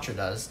Rapatra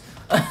does.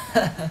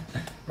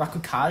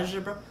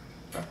 Rakukaja, bro?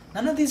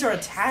 None of these are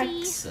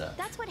attacks. See,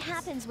 that's what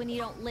happens when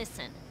you don't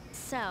listen.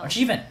 So,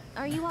 Achievement.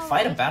 are you all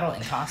Fight a right? battle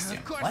in costume.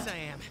 Of course What? I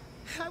am.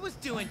 I was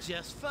doing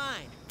just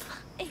fine.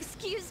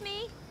 Excuse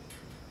me?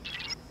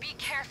 Be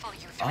careful,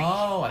 you 3.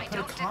 Oh, I put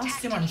a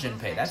costume on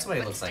Junpei. That's why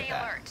he looks like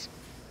that. Alert.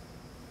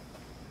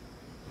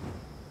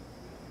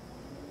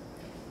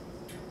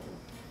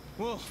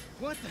 Whoa,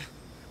 what the?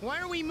 Why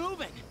are we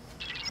moving?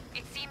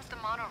 It seems the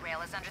monorail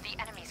is under the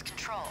enemy's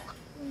control.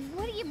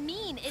 What do you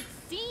mean, it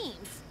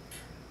seems?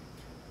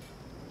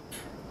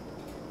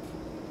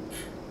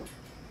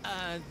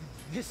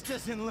 This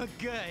doesn't look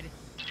good.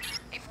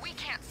 If we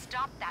can't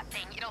stop that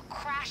thing, it'll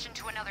crash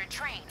into another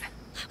train.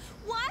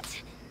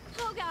 What?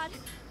 Oh god,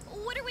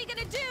 what are we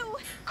gonna do?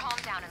 Calm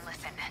down and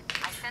listen.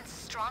 I sense a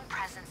strong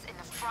presence in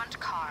the front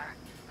car.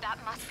 That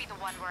must be the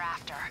one we're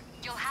after.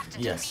 You'll have to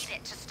Yes. defeat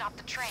it to stop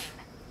the train.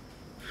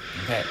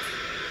 Okay.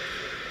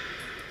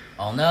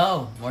 Oh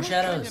no, more What kind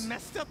shadows. of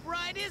messed up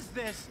ride is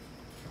this?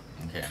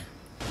 Okay.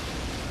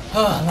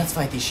 Let's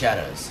fight these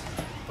shadows.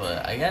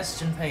 But I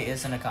guess Junpei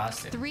is in a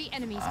costume. 3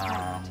 enemies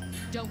present.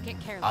 Don't get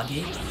careless.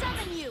 Agi? I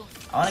summon you!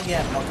 I want to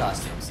get more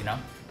costumes, you know?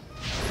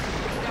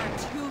 There are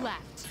 2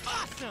 left.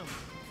 Awesome!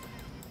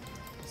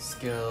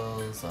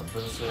 Skills,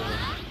 Bufu.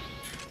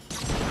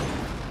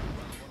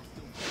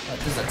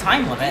 There's a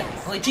time limit.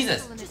 Holy Jesus.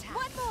 Excellent Just attack.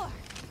 one more!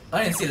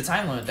 I didn't see the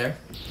time limit there.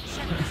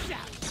 Check this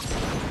out!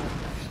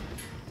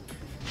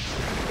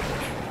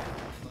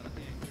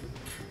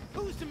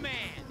 Who's the man?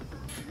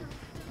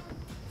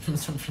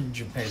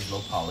 Junpei's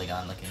low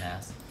polygon looking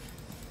ass.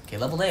 Okay,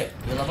 leveled 8.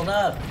 You leveled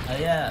up. Oh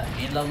yeah,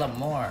 you need to level up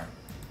more.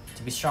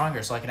 To be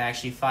stronger so I can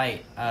actually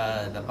fight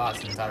the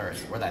boss in the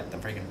Tartarus. Or the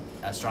freaking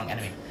strong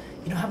enemy.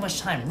 You don't have much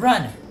time.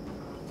 Run!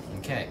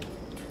 Okay.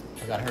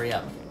 I gotta hurry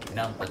up. You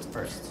know, but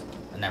first.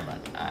 Never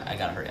mind. I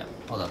gotta hurry up.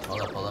 Hold up.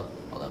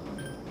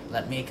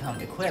 Let me come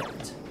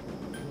equipped.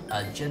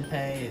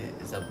 Junpei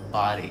is a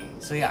body.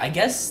 So yeah, I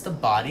guess the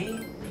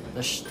body,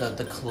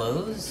 the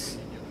clothes,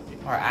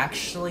 are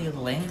actually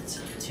linked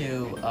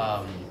to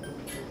are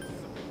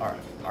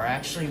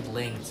actually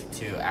linked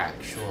to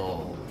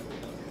actual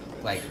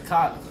like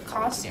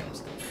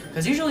costumes.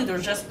 Because usually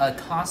there's just a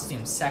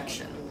costume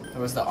section. There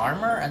was the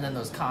armor and then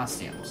those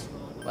costumes.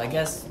 Well, I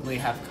guess we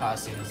have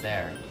costumes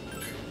there.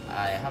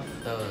 I have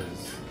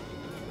those.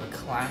 The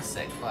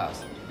classic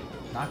blouse.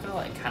 Not gonna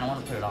like, kind of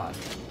want to put it on.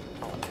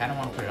 I kind of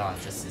want to put it on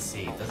just to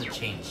see. Does it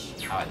change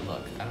how I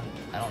look? I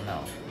don't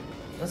know.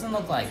 Doesn't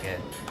look like it.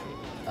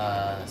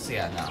 So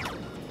yeah, no.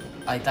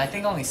 I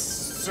think only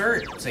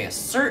certain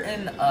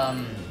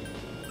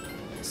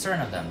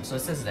of them. So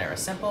it says there, a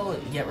simple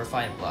yet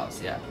refined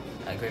blouse. Yeah,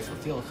 great for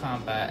field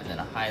combat, and then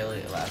a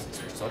highly elastic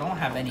skirt. So I don't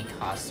have any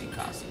costume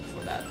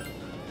for that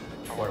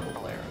portable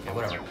player. Okay,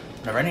 whatever.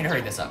 I need to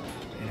hurry this up. I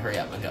need to hurry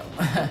up and go.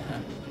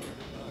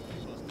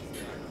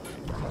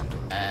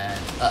 And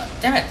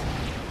damn it.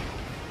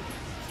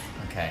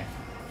 Okay.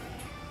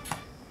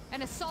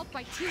 An assault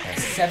by 2 Okay,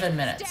 enemies. 7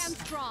 minutes. Stand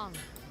strong.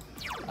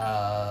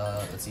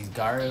 Let's see,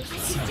 Garu. Let's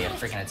see how many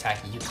freaking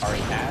attack Yukari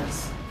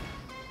has.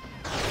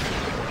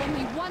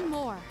 Only 1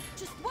 more.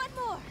 Just one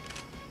more!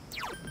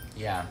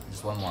 Yeah,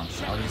 just one more.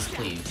 I'll use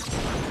cleave.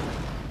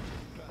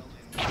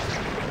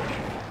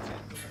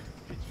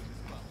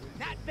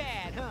 Not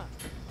bad,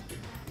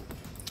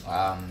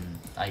 huh?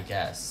 I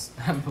guess.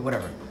 But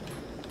whatever.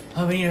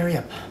 Oh, we need to hurry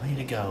up. We need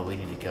to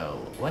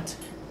go. What?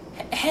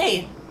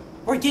 Hey!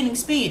 We're getting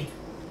speed!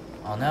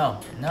 Oh no.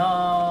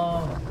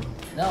 No,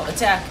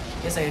 attack!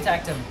 Yes, I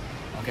attacked him.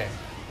 Okay.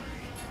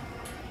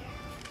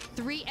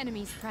 3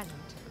 enemies present.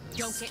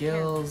 Don't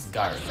Skills,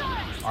 guard.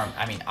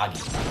 I mean,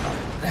 Agi,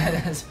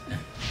 not guard.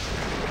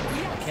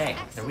 Okay,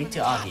 they're weak to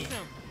Agi.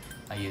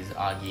 I use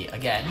Agi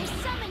again. I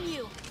summon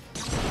you!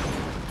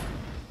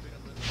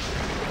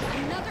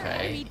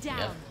 Okay. Enemy down.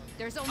 Yep.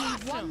 There's only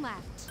one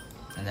left.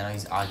 And then I'll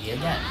use Augie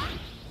again.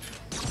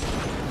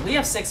 We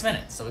have 6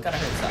 minutes, so we gotta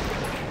hurry this up.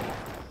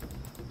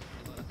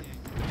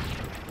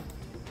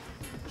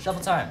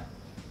 Shovel time.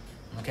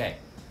 Okay.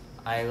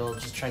 I will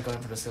just try going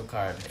for the skill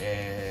card.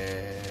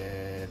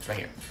 It's right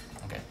here.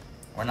 Okay.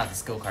 Or not the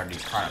skill card, the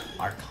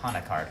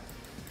Arcana card.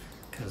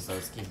 Because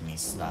those give me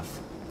stuff.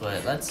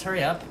 But let's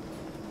hurry up.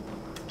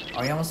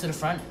 Are you almost to the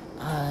front?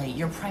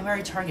 Your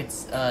primary target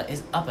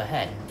is up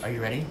ahead. Are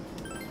you ready?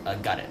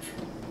 Got it.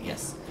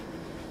 Yes.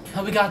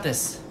 Oh, we got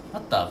this.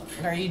 What the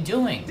fuck are you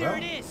doing, bro? There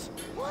it is!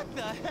 What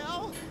the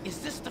hell? Is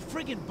this the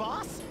friggin'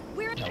 boss?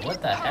 We're No,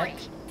 what the heck?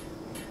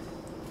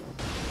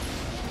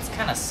 It's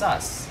kind of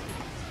sus.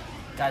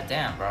 God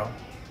damn, bro.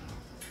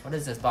 What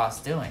is this boss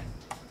doing?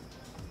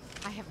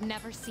 I have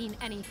never seen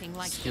anything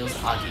like Skills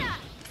Augie.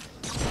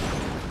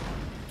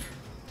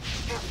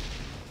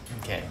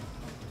 Okay.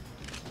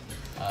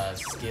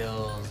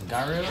 Skills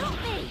Garu.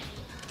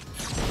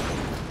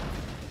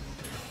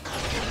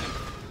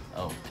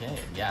 Okay,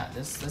 yeah,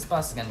 this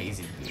boss is gonna be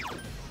easy to beat.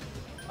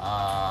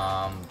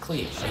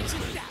 Cleave. I use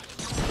Cleave.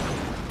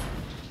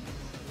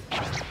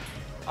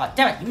 Ah,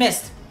 damn it, you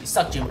missed! You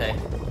suck, Junpei.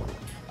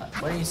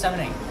 What are you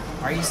summoning?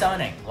 Are you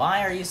summoning?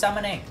 Why are you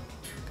summoning?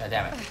 God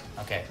damn it.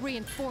 Okay.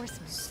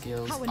 reinforcements.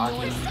 Skills How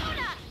annoying.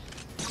 Augie.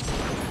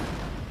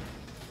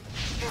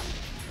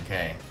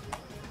 Okay.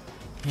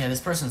 Yeah,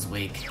 this person's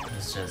weak.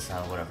 It's just,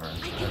 whatever.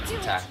 Let's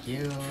attack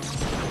you.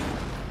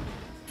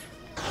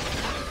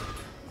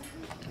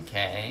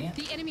 Okay.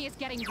 The enemy is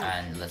getting weak.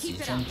 And let's Keep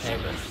use it up. Junpei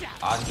with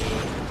Augie.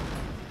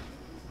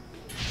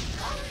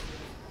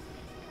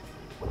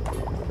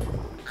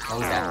 What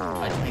was that?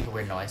 Why'd you make a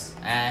weird noise?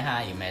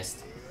 Aha, you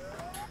missed.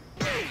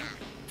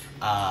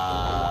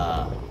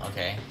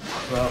 Okay.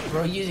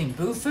 Bro using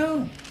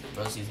Bufu?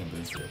 Bro's using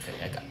Bufu.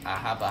 Okay, but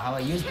how about I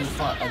use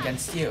Bufu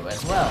against you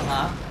as well,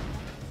 huh?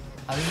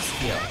 How do you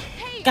feel?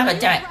 Hey, God are you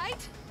damn it!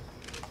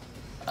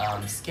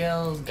 alright?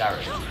 Skills,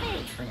 Garu.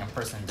 Bring a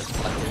person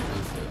deflected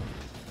Bufu.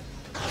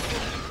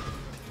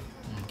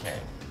 Okay.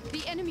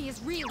 The enemy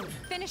is reeling.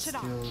 Finish it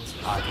off. Skills,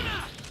 Augie.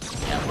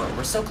 Yeah,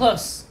 we're so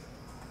close.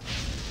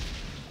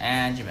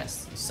 And you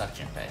missed. You suck,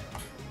 Junpei.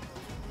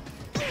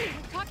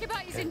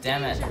 Kakeba's in God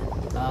damn it. danger.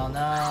 Oh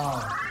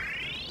no.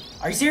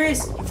 Are you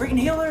serious? You freaking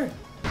healer?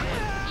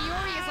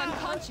 Iori is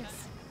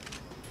unconscious.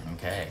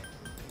 Okay.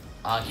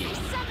 Augie.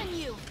 Summon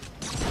you!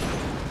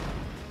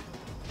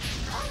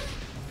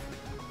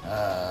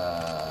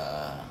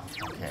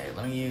 Okay,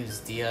 let me use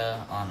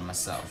Dia on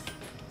myself.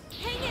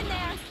 Hang in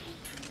there!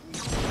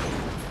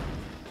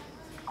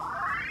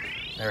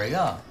 There we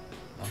go.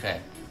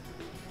 Okay.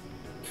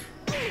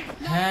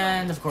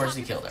 And of course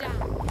you killed her.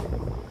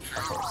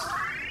 Of course.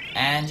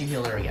 And you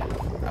healed her again.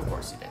 Of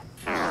course you did.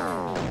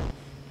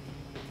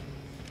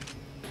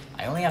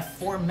 I only have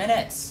 4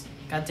 minutes.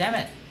 God damn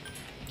it.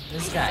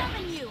 This guy.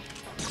 Summon you!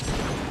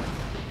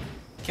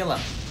 Kill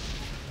him.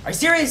 Are you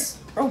serious?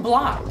 Bro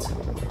blocked.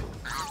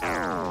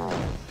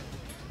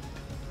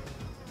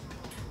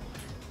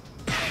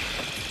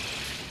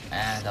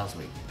 And that was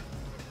weak.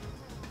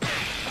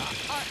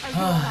 Are you And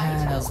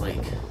alright? that was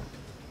weak.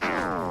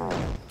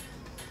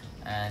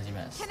 And you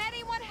missed. Can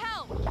anyone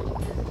help?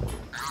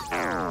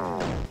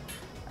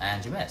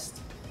 And you missed.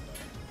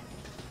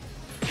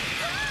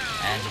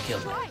 And you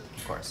killed me.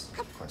 Of course.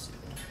 Of course you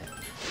did. Okay.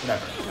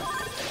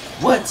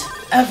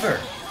 Whatever. Whatever!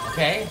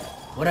 Okay?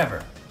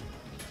 Whatever.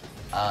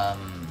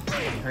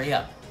 Hurry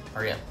up.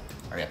 Hurry up.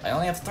 Hurry up. I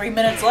only have 3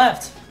 minutes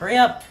left. Hurry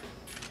up!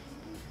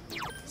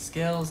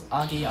 Skills,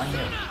 Augie on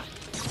you.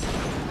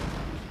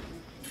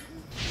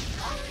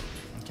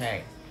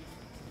 Okay.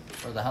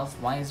 For the health,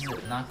 why is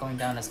it not going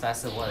down as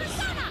fast as it was?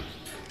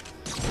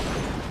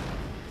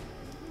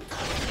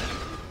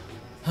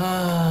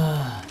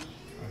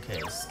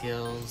 Okay,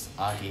 skills,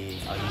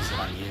 Augie, I'll use it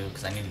on you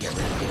because I need to get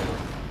rid of you.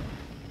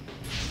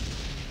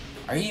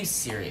 Are you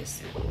serious,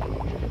 dude?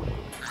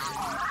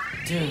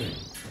 Dude,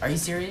 are you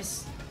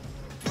serious?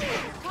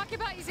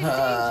 Kakeba is in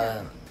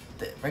danger.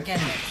 The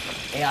freaking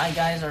AI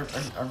guys are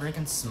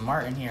freaking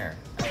smart in here.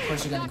 Of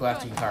course you're gonna go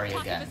after Yukari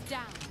again. Kakeba's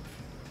down.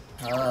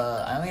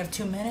 I only have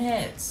 2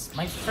 minutes.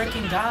 My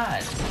freaking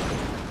god.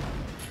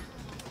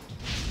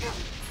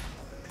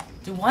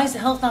 Dude, why is the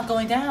health not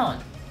going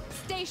down?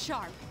 Stay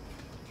sharp.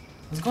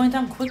 It was going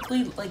down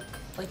quickly, like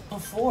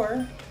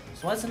before.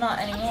 So why is it not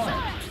anymore?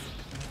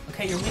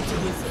 Okay, you're weak to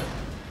Bufu.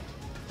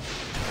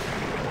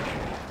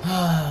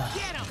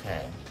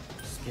 Okay.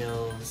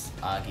 Skills,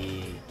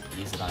 Augie,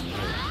 use it on you.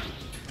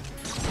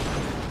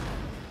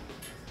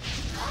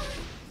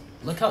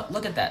 Look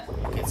at that.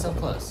 Okay, it's so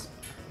close.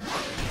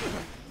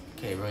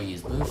 Okay, bro,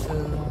 use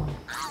Bufu.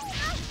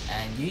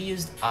 And you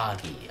used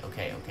Augie.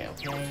 Okay.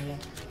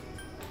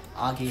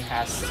 Augie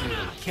has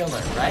to kill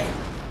her, right?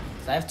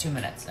 So I have 2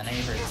 minutes, and I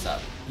need to hurry this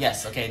up.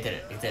 Yes, okay, it did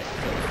it. It did it.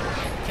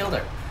 Killed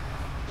her.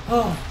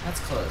 Oh,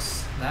 that's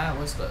close. That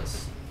was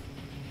close.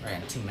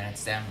 Right, in 2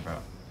 minutes, damn,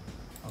 bro.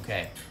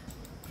 Okay.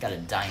 Got a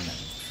diamond.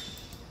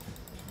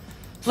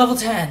 Level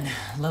 10.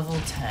 Level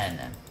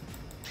 10.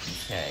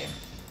 Okay.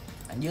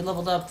 And you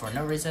leveled up for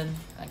no reason.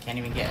 I can't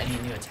even get any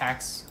new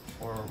attacks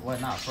or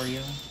whatnot for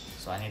you.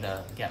 So I need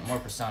to get more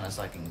personas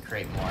so I can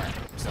create more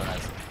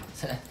personas.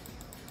 I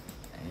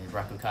need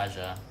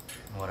Rakukaja,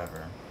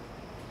 whatever.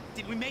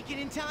 Did we make it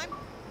in time?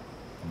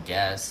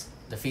 Guess.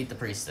 Defeat the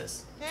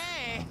priestess.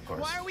 Hey, Of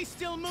course. why are we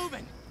still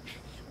moving?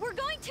 We're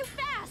going too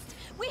fast!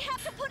 We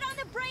have to put on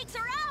the brakes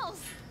or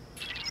else!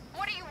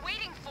 What are you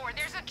waiting for?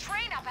 There's a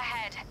train up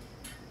ahead.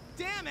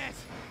 Damn it!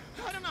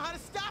 I don't know how to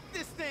stop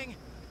this thing!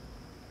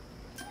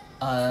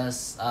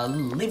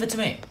 Leave it to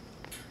me.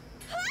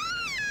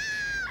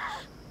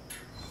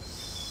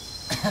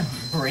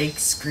 Brake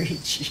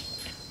screech.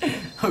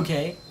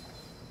 Okay.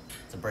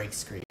 It's a brake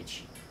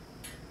screech.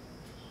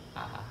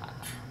 Ha ha ha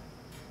ha.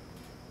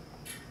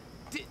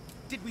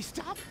 Did we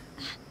stop?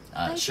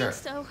 I Sure.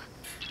 think so.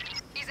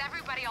 Is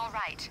everybody all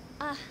right?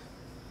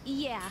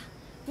 Yeah.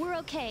 We're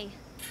okay.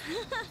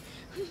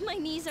 My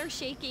knees are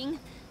shaking.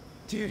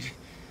 Dude,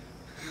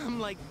 I'm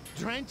like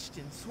drenched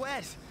in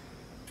sweat.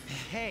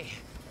 Hey,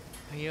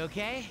 are you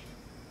okay?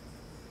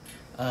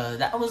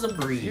 That was a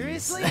breeze.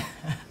 Seriously?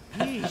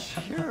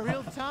 Yeesh, you're a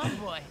real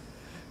tomboy.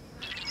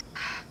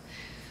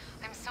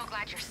 I'm so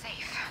glad you're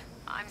safe.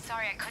 I'm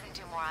sorry I couldn't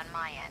do more on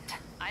my end.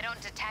 I don't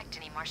detect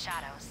any more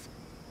shadows.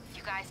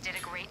 You guys did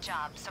a great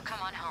job, so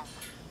come on home.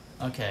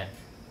 Okay.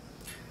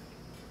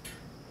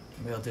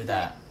 We'll do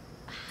that.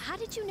 How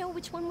did you know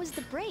which one was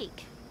the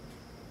brake?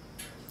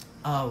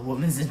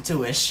 Woman's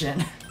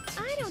intuition.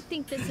 I don't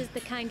think this is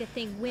the kind of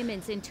thing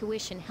women's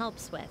intuition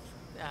helps with.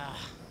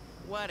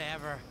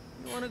 Whatever.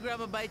 You wanna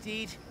grab a bite to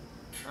eat?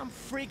 I'm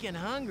freaking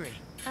hungry.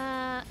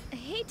 I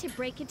hate to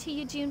break it to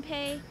you,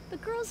 Junpei,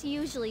 but girls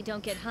usually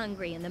don't get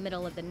hungry in the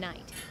middle of the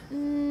night.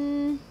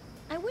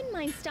 I wouldn't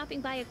mind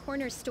stopping by a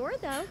corner store,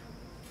 though.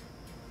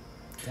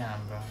 Damn,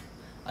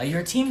 bro.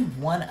 Your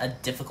team won a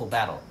difficult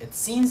battle. It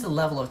seems the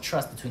level of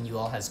trust between you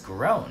all has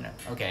grown.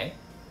 Okay.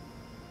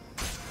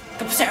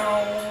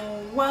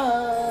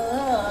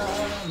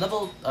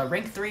 Level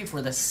rank 3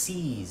 for the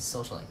C's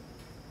social link.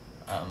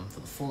 For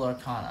the full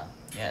arcana.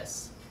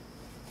 Yes.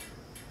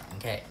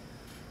 Okay.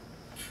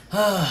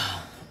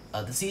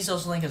 The C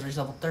social link has reached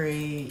level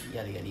 3.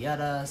 Yada yada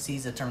yada.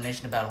 C's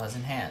determination of battle has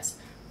enhanced.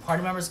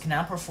 Party members can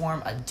now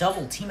perform a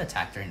double team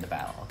attack during the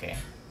battle. Okay.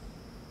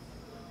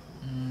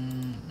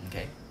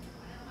 Okay.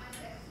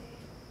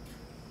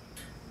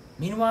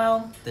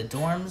 Meanwhile, the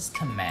dorm's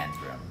command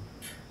room.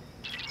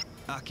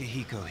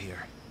 Akihiko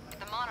here.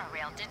 The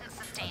monorail didn't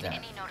sustain damn.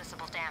 any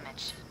noticeable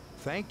damage.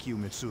 Thank you,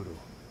 Mitsuru.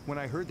 When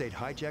I heard they'd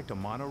hijacked a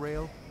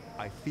monorail,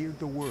 I feared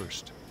the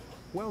worst.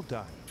 Well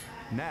done.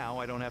 Now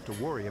I don't have to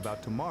worry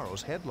about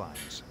tomorrow's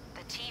headlines.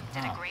 The team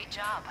did a great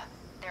job.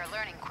 They're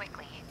learning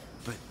quickly.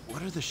 But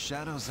what are the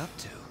shadows up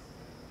to?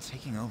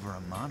 Taking over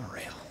a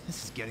monorail.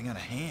 This is getting out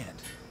of hand.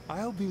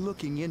 I'll be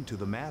looking into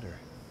the matter.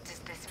 Does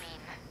this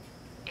mean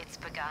it's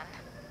begun?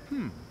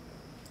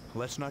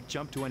 Let's not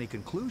jump to any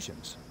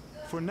conclusions.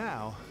 For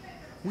now,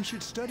 we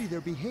should study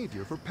their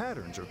behavior for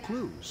patterns or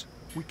clues.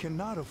 We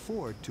cannot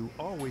afford to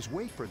always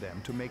wait for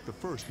them to make the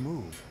first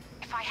move.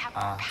 If I had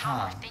more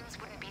power, things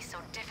wouldn't be so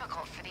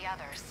difficult for the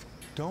others.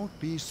 Don't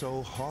be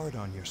so hard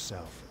on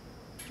yourself.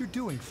 You're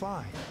doing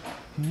fine.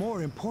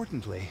 More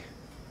importantly,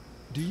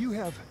 do you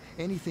have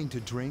anything to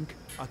drink,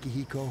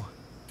 Akihiko?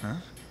 Huh?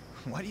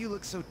 Why do you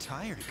look so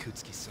tired,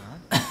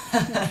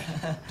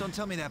 Akutsuki-san? Don't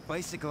tell me that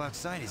bicycle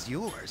outside is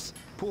yours.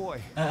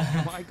 Boy,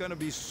 am I gonna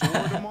be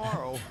sore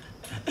tomorrow.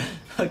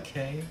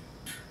 Okay.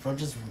 Bro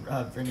just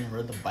bringing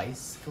rode the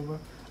bicycle, bro.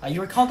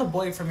 You recall the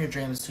boy from your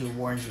dreams who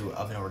warned you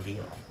of an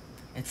ordeal.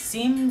 It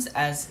seems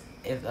as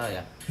if,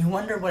 you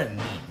wonder what it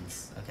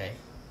means, okay?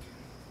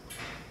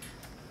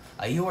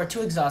 You are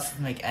too exhausted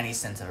to make any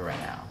sense of it right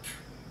now.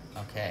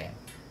 Okay.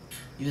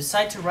 You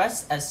decide to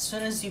rest as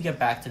soon as you get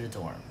back to the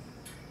dorm.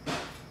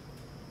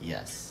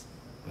 Yes,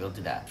 we'll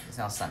do that. It's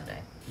now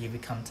Sunday. You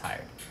become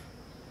tired.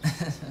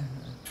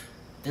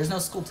 There's no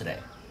school today.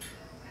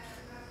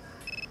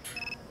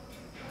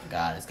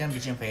 God, it's gonna be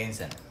Junpei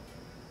Instant.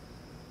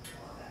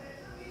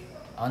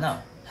 Oh no.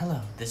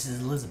 Hello, this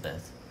is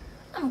Elizabeth.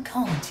 I'm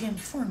calling to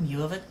inform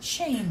you of a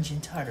change in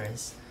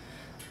Tartarus.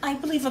 I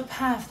believe a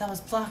path that was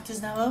blocked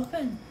is now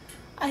open.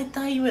 I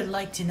thought you would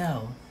like to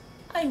know.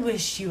 I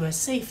wish you a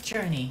safe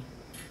journey.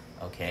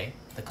 Okay,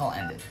 the call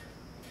ended.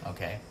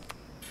 Okay,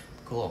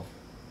 cool.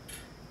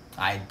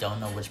 I don't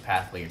know which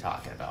pathway you're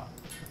talking about.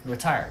 You're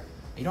tired.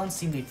 You don't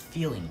seem to be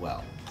feeling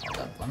well. Hold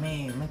up, let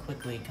me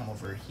quickly come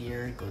over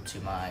here, go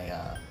to my,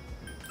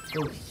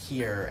 go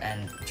here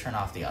and turn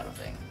off the auto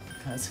thing.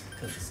 Cause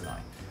it's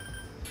annoying.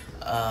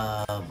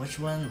 Which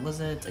one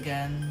was it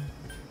again?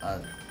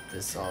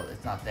 It's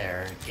not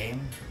there.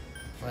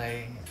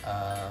 Gameplay,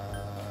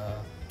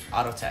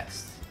 auto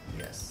text.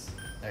 Yes.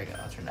 There you go,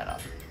 I'll turn that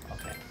off.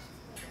 Okay.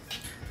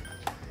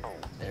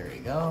 There we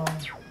go.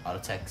 Auto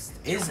text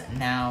is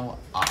now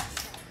off.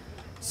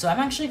 So I'm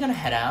actually gonna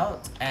head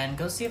out and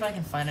go see if I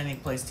can find any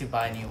place to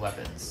buy new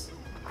weapons.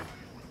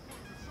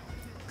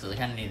 Cause I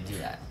kinda need to do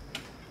that.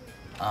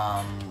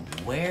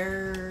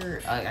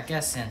 Where, I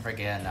guess in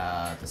friggin',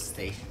 the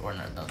station, or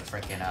no, the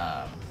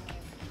frickin',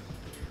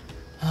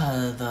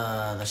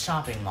 the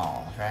shopping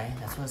mall, right?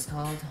 That's what it's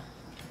called.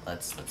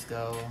 Let's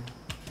go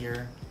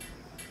here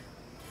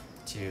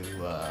to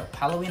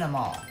Palomino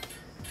Mall.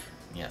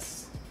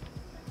 Yes.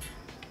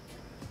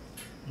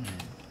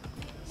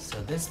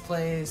 So this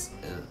place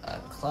is a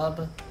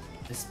club.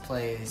 This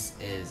place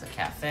is a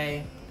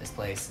cafe. This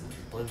place is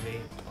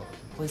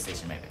police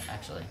station, maybe.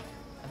 Actually,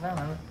 if I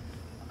remember.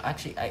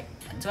 Actually, I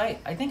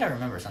think I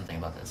remember something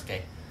about this.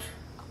 Okay.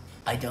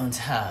 I don't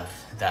have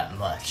that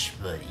much,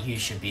 but you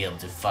should be able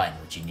to find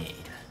what you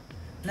need.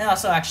 And I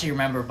also actually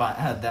remember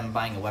them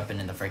buying a weapon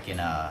in the freaking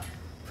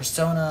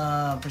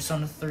Persona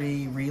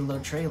 3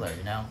 Reload trailer,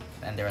 you know?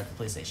 And they're at the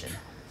police station.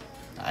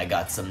 I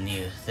got some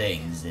new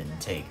things and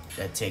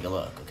take a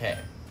look, okay?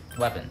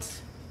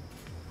 Weapons.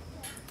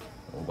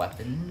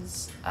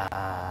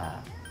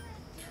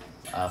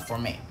 For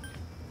me.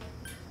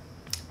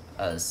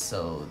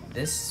 So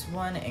this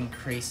one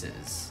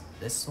increases.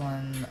 This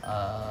one,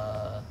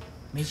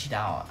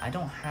 Michidao. I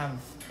don't have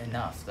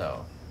enough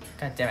though.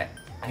 God damn it.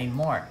 I need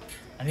more.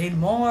 I need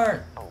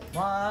more!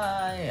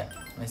 Why?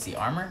 Let me see,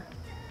 armor?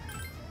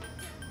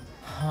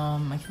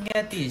 I can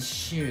get these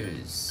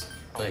shoes.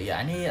 But yeah,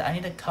 I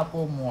need a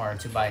couple more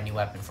to buy a new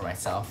weapon for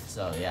myself.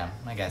 So yeah,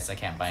 I guess I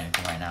can't buy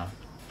anything right now.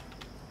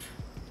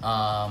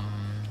 Yeah,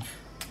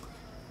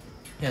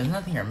 there's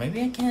nothing here.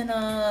 Maybe I can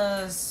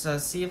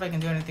see if I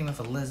can do anything with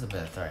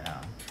Elizabeth right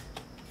now.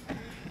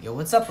 Yo,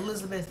 what's up,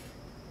 Elizabeth?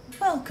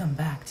 Welcome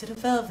back to the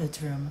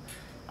Velvet Room.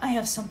 I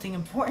have something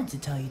important to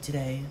tell you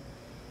today.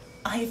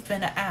 I've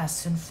been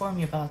asked to inform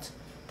you about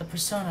the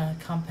Persona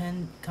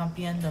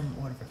Compendium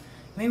or whatever.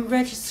 You may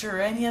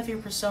register any of your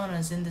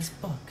personas in this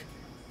book,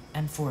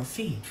 and for a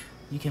fee,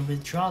 you can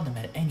withdraw them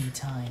at any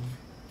time.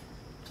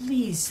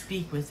 Please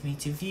speak with me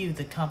to view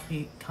the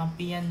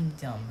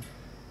Compendium.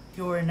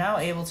 You are now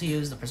able to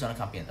use the Persona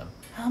Compendium.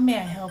 How may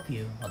I help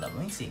you? Hold up,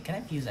 let me see. Can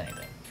I use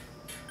anything?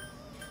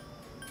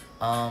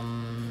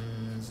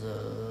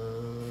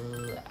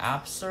 The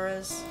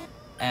Apsaras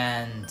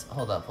and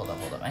hold up.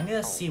 I need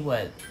to see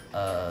what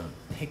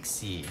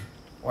Pixie,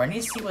 or I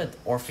need to see what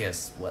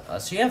Orpheus.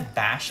 So you have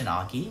Bash and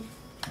Agi,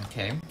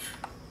 okay.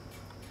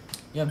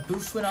 You have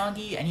Bufu and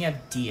Agi, and you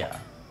have Dia,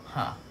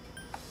 huh?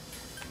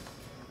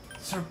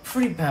 So they're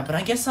pretty bad, but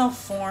I guess I'll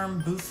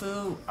form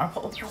Bufu. I'll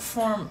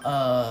form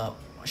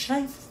should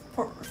I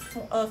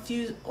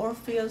fuse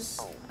Orpheus?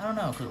 I don't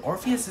know, because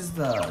Orpheus is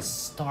the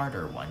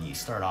starter one you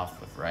start off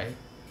with, right?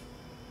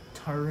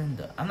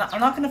 Tarinda. I'm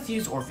not gonna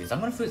fuse Orpheus. I'm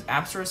gonna fuse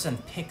Apsaras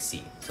and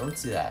Pixie. So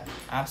let's do that.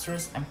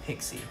 Apsaras and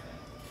Pixie.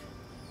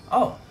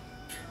 Oh.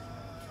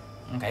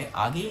 Okay.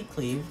 Agi,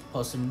 Cleave,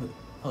 Posa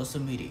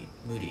Moody.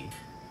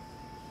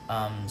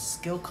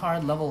 Skill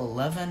card level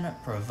 11,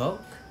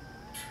 Provoke.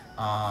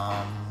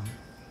 Huh.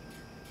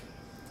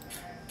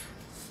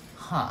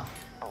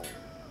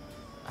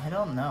 I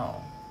don't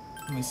know.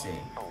 Let me see.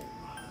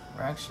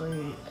 We're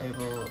actually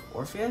able...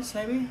 Orpheus,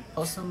 maybe?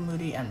 Posa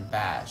Moody and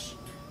Bash.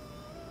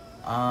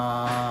 You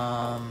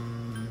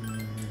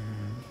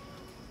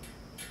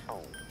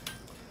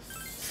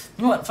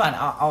know what? Fine.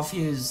 I'll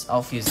fuse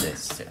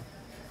this too.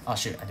 Oh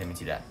shoot! I didn't mean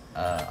to do that.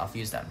 I'll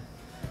fuse them.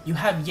 You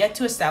have yet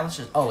to establish.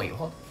 Oh wait,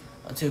 hold.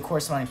 To a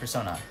corresponding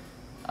persona.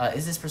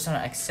 Is this persona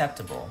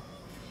acceptable?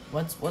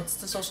 What's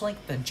the social link?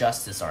 The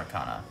Justice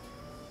Arcana.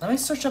 Let me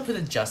search up who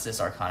the Justice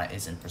Arcana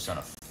is in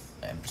Persona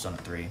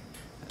 3.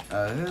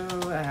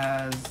 Who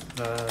has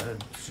the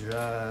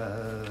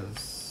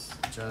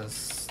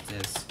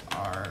Justice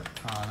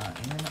Arcana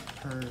in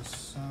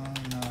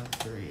Persona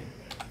 3?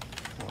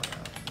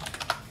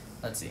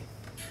 Let's see.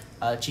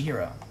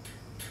 Chihiro.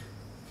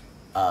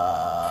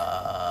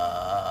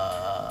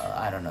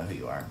 I don't know who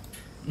you are.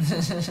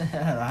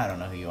 I don't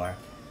know who you are.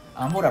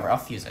 Whatever, I'll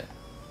fuse it.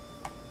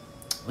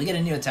 We get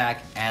a new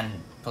attack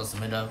and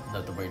Posamundo,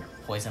 the weird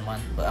poison one,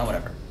 but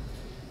whatever.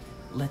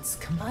 Let's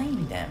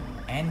combine them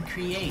and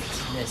create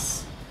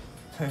this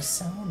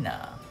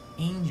persona.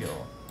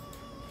 Angel.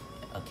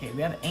 Okay,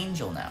 we have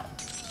Angel now.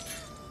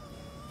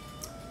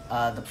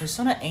 The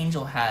persona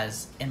Angel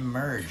has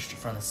emerged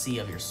from the sea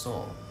of your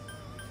soul.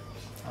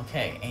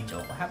 Okay, Angel.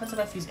 What happens if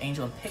I fuse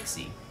Angel and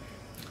Pixie?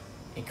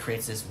 It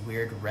creates this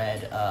weird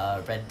red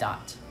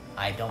dot.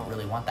 I don't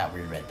really want that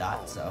weird red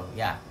dot, so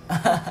yeah.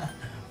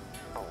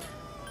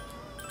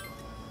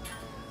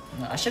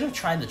 I should have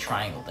tried the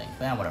triangle thing,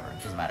 but yeah, whatever.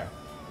 It doesn't matter.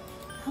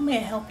 How may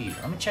I help you?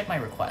 Let me check my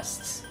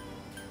requests.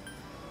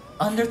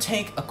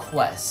 Undertake a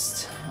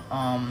quest.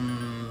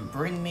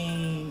 Bring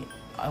me...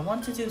 I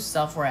want to do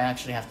stuff where I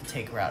actually have to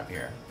take her out of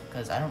here,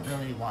 because I don't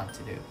really want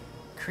to do.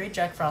 Create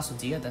Jack Frost with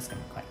Dia? That's going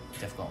to be quite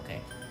difficult,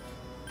 okay.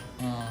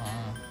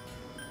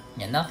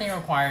 Yeah, nothing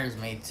requires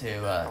me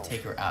to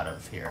take her out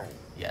of here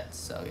yet,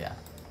 so yeah.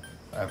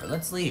 Whatever,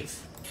 let's leave.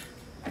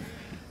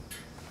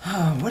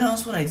 What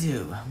else would I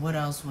do? What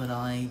else would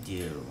I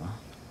do?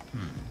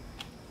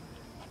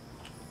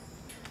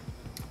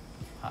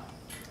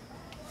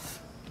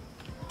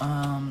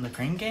 The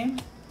crane game?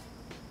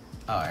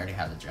 Oh, I already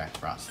have the Jack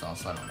Frost doll,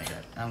 so I don't need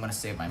it. I'm gonna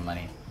save my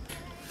money.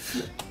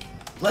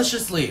 Let's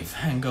just leave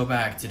and go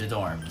back to the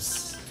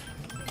dorms.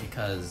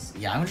 Because,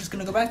 yeah, I'm just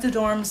gonna go back to the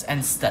dorms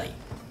and study.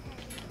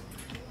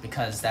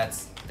 because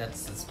that's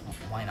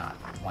why not?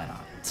 Why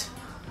not?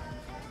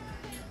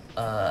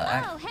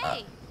 Oh,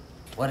 hey!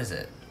 What is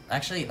it?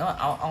 Actually, no.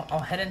 I'll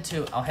head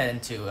into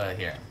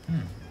here.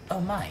 Oh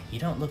my, you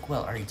don't look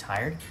well. Are you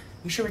tired?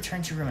 You should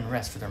return to your room and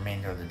rest for the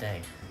remainder of the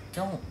day.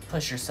 Don't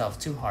push yourself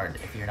too hard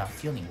if you're not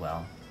feeling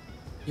well.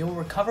 You will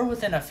recover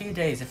within a few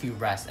days if you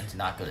rest and do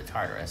not go to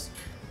Tartarus.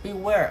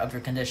 Beware of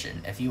your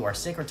condition. If you are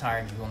sick or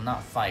tired, you will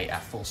not fight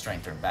at full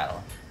strength during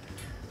battle.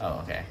 Oh,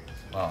 okay.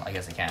 Well, I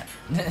guess I can't.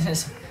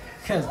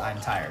 Because I'm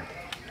tired.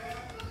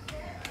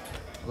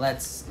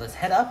 Let's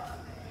head up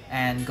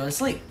and go to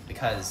sleep,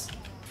 because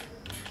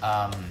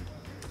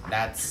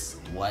that's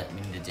what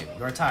we need to do.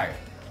 You're tired.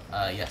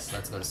 Yes,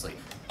 let's go to sleep.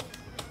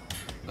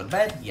 Go to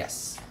bed?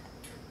 Yes.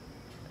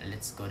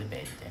 Let's go to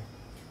bed then.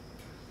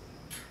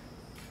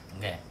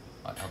 Okay.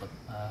 What, hold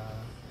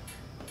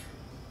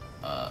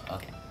up.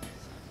 Okay.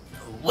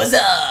 What's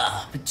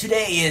up?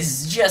 Today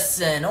is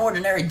just an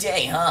ordinary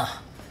day, huh?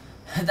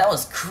 That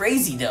was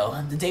crazy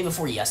though, the day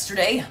before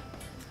yesterday.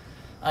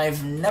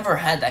 I've never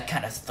had that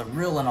kind of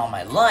thrill in all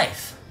my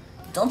life.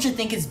 Don't you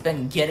think it's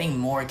been getting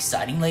more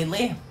exciting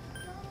lately?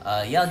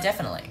 Yeah,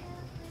 definitely.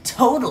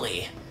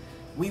 Totally!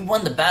 We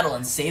won the battle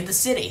and saved the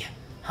city.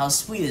 How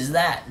sweet is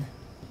that?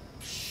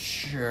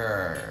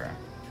 Sure.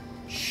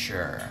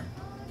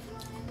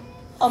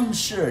 I'm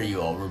sure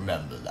you all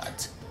remember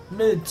that.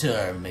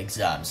 Midterm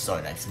exams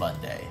start next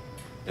Monday.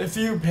 If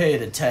you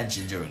paid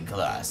attention during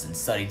class and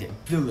studied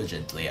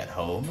diligently at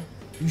home,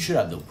 you should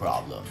have no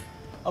problem.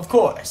 Of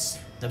course,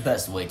 the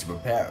best way to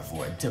prepare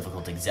for a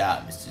difficult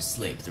exam is to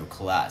sleep through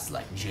class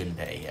like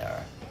Junpei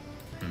here.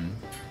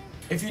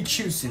 If you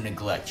choose to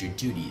neglect your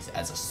duties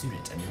as a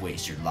student and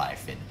waste your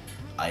life in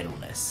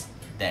idleness,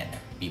 then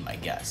be my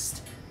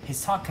guest.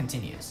 His talk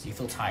continues. You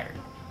feel tired.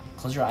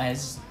 Close your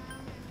eyes.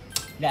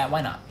 Yeah,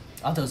 why not?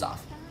 I'll doze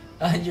off.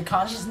 Your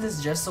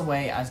consciousness drifts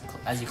away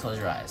as you close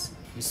your eyes.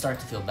 You start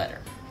to feel better.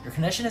 Your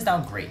condition is now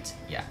great.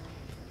 Yeah.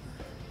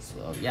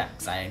 So yeah,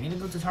 because I need to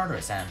go to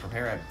Tartarus and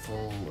prepare at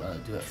full,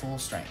 do it full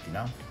strength. You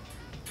know.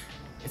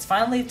 It's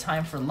finally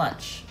time for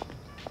lunch.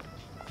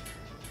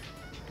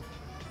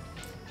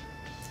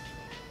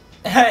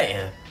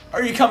 Hey,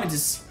 are you coming to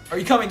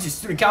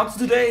student council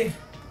today?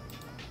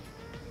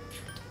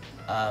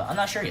 I'm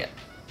not sure yet.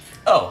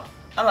 Oh,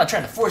 I'm not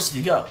trying to force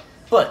you to go,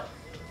 but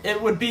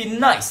it would be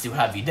nice to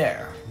have you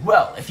there.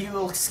 Well, if you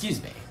will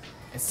excuse me.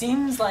 It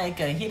seems like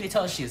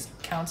Hidetoshi is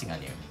counting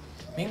on you.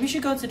 Maybe we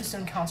should go to the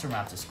student council room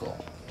after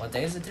school. What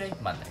day is it today?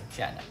 Monday.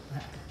 Yeah, no.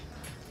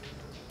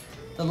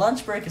 The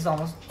lunch break is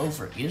almost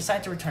over. You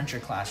decide to return to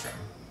your classroom.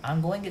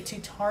 I'm going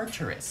to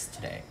Tartarus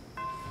today.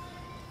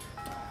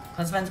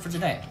 Plans for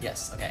today?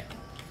 Yes, okay.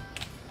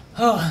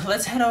 Oh,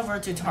 let's head over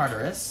to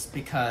Tartarus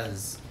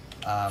because,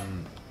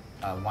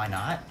 why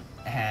not?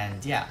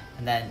 And yeah,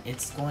 and then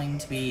it's going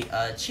to be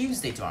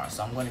Tuesday tomorrow,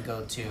 so I'm going to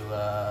go to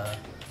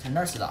the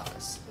nurse's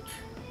office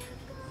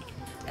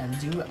and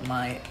do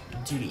my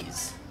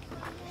duties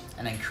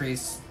and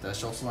increase the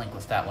social link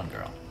with that one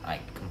girl. I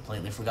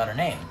completely forgot her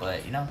name,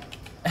 but you know,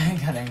 I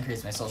gotta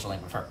increase my social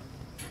link with her.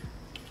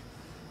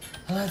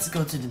 Let's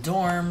go to the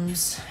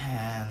dorms,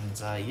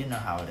 and you know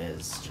how it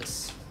is.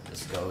 Just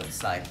go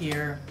inside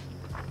here.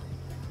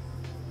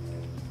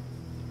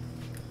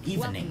 Evening.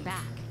 Welcome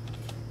back.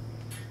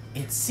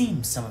 It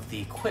seems some of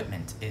the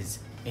equipment is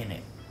in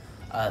it.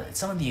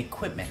 Some of the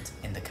equipment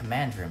in the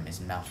command room is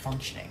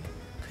malfunctioning.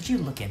 Could you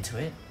look into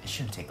it? It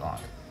shouldn't take long.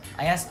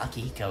 I asked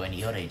Akihiko and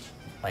Iore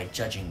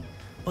judging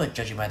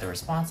by the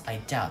response, I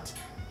doubt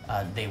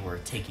they were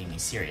taking me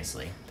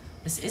seriously.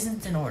 This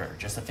isn't an order,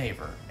 just a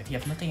favor. If you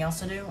have nothing else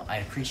to do,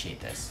 I'd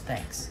appreciate this.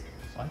 Thanks.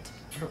 What?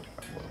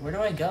 Where do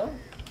I go?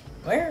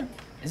 Where?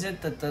 Is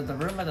it the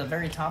room at the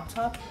very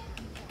top?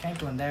 Can't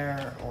go in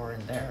there or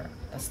in there.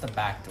 That's the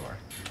back door.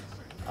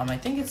 I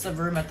think it's the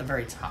room at the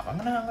very top. I'm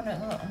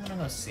gonna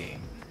go see.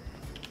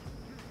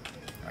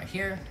 Right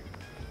here.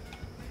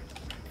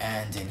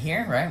 And in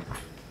here, right?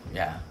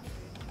 Yeah.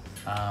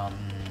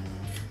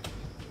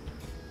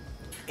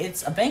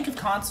 It's a bank of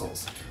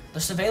consoles. The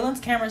surveillance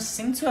cameras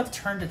seem to have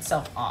turned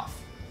itself off.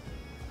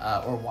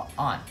 Or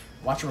on.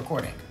 Watch a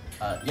recording.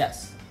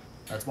 Yes.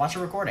 Let's watch a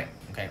recording.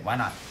 Okay, why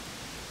not?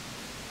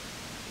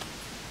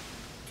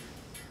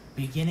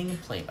 Beginning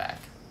playback.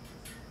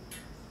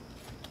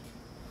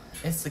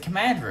 It's the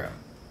command room.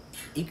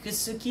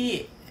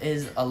 Ikusuki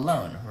is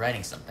alone,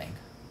 writing something.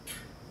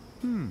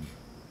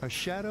 A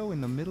shadow in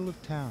the middle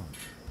of town.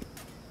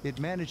 It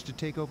managed to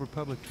take over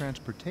public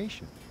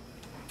transportation.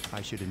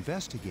 I should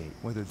investigate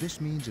whether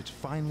this means it's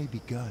finally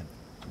begun.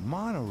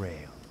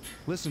 Monorail.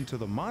 Listen to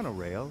the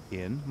monorail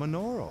in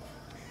Monoro.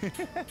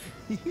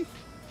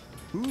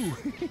 Ooh,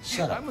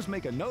 Shut up. I must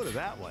make a note of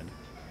that one.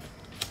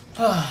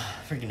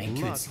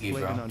 Freaking Luck Ikusuki,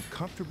 played an bro.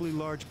 uncomfortably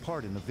large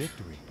part in the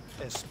victory,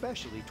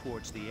 especially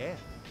towards the end.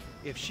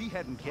 If she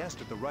hadn't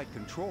guessed at the right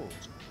controls,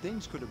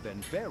 things could have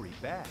been very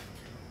bad.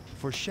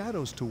 For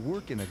shadows to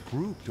work in a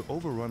group to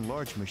overrun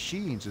large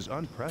machines is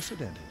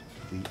unprecedented.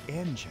 The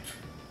engine.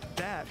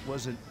 That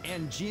was an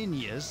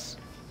ingenious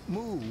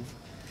move.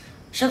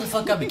 Shut the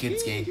fuck up,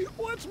 Ikutsuki.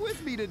 What's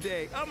with me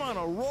today? I'm on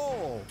a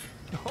roll.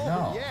 Oh,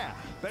 No. yeah.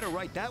 Better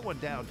write that one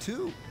down,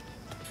 too.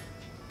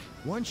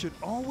 One should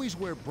always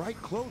wear bright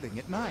clothing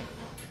at night.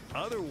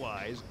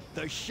 Otherwise,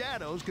 the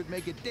shadows could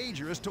make it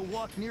dangerous to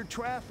walk near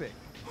traffic.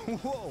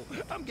 Whoa,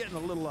 I'm getting a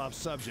little off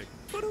subject,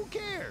 but who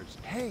cares?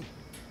 Hey,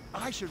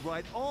 I should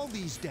write all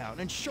these down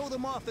and show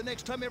them off the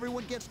next time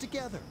everyone gets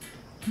together.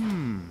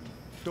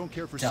 Don't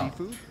care for Don't.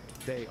 seafood?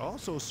 They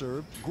also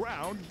serve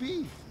ground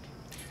beef.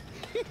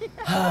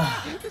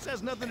 This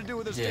has nothing to do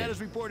with the Dude. status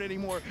report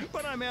anymore,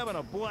 but I'm having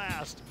a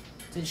blast.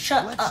 Dude,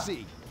 shut Let's up.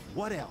 see.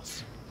 What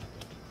else?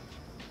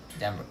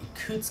 Damn,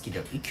 Ikutsuki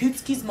though.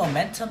 Ikutsuki's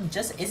momentum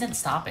just isn't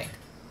stopping.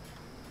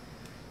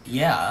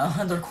 Yeah,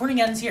 the recording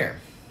ends here.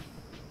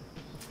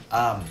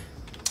 Oh,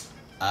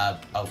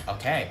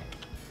 okay.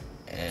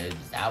 Is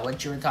that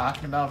what you were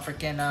talking about,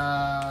 freaking,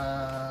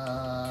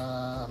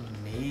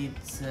 meet?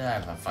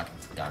 I fucking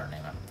forgot her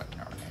name. I don't fucking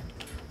know her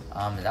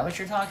name. Is that what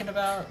you're talking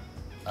about?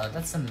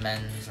 That's the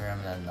men's room,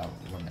 then the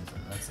women's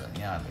room. That's the,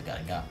 yeah, we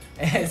gotta go.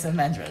 It's a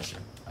men's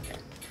restroom. Okay.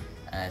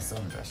 It's the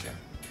women's restroom.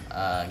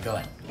 Go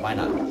in. Why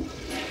not?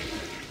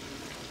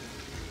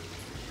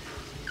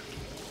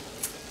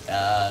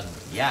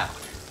 Yeah.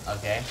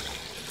 Okay.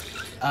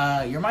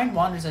 Your mind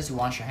wanders as you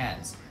wash your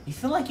hands. You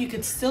feel like you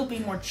could still be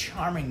more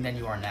charming than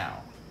you are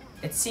now.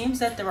 It seems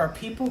that there are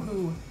people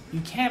who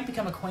you can't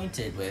become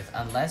acquainted with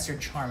unless your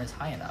charm is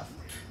high enough.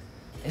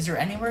 Is there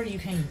anywhere you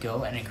can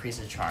go and increase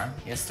your charm?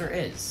 Yes, there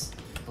is.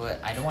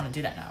 But I don't want to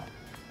do that now.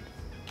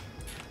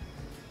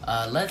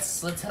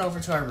 Let's head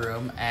over to our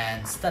room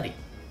and study.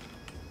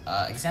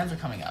 Exams are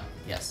coming up.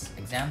 Yes,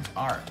 exams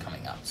are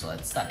coming up, so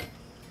let's study.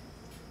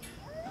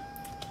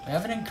 We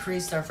haven't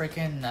increased our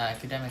freaking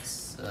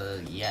academics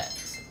yet.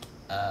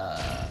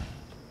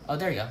 Oh,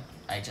 there you go.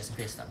 I just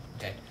increased them.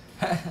 Okay.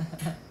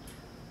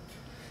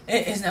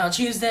 It is now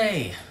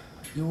Tuesday.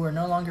 You are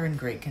no longer in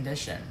great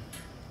condition.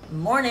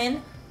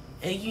 Morning.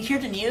 You hear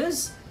the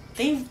news?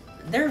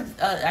 There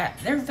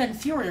have been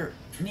fewer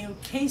new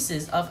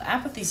cases of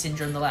apathy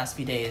syndrome the last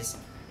few days.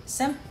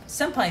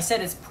 Senpai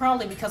said it's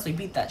probably because we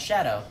beat that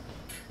shadow.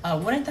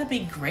 Wouldn't that be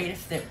great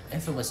if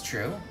it was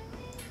true?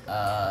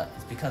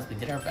 It's because we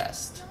did our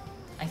best.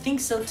 I think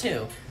so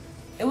too.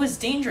 It was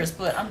dangerous,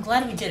 but I'm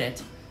glad we did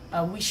it.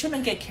 We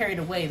shouldn't get carried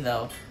away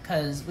though,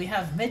 cause we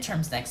have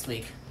midterms next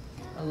week.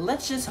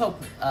 Let's just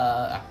hope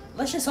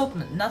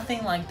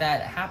nothing like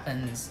that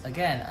happens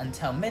again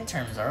until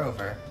midterms are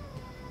over.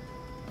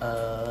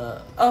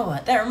 Oh,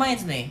 that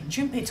reminds me.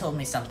 Junpei told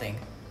me something.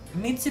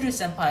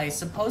 Mitsuru-senpai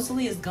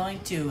supposedly is going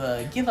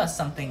to give us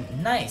something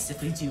nice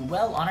if we do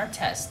well on our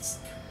tests.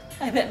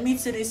 I bet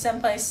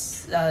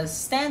Mitsuru-senpai's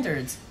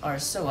standards are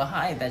so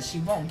high that she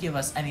won't give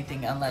us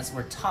anything unless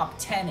we're top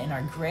 10 in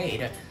our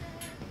grade.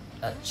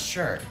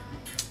 Sure.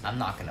 I'm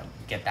not gonna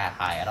get that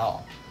high at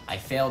all. I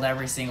failed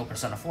every single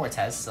Persona 4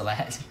 test, so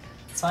it's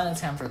finally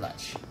time for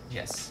lunch.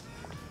 Yes.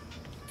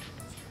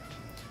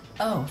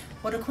 Oh,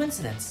 what a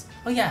coincidence.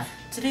 Oh yeah,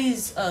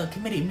 today's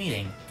committee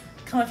meeting.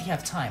 Come if you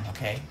have time,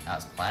 okay? I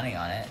was planning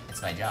on it.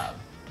 It's my job.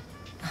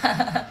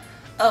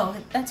 Oh,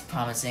 that's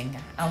promising.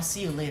 I'll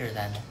see you later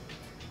then.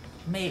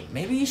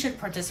 Maybe you should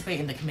participate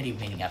in the committee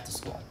meeting after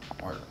school.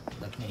 Or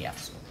the committee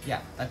after school.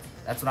 Yeah,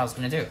 that's what I was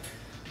gonna do.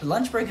 The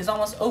lunch break is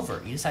almost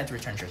over. You decide to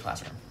return to your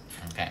classroom.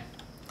 Okay.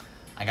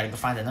 I gotta go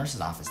find the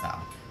nurse's office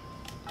now.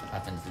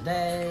 Happens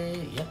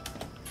today. Yep.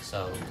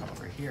 So, come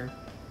over here.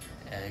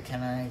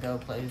 Can I go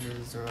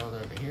places or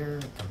over here?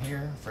 Come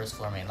here. First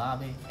floor main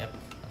lobby. Yep.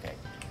 Okay.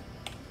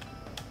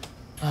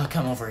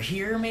 Come over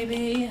here,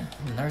 maybe?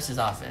 The nurse's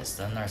office.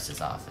 The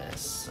nurse's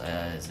office.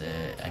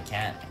 I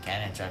can't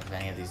interact with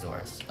any of these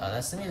doors.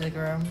 That's the music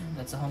room.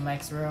 That's the home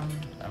ex room.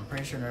 I'm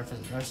pretty sure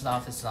nurse's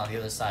office is on the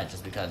other side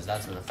just because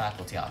that's where the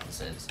faculty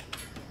office is.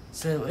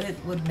 So it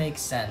would make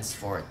sense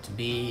for it to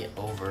be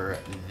over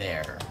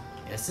there.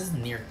 This is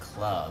near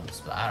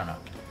clubs, but I don't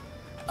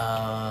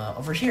know.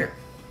 Over here.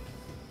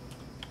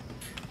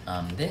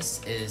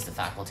 This is the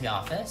faculty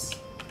office.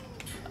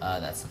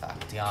 That's the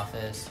faculty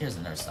office. Here's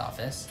the nurse's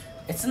office.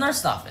 It's the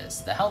nurse's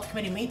office. The health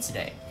committee meets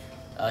today.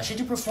 Should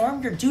you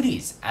perform your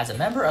duties as a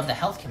member of the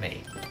health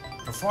committee?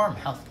 Perform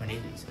health committee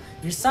duties.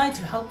 You decide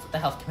to help the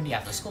health committee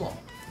after school.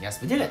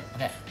 Yes, we did it.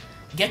 Okay.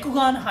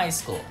 Gekugan High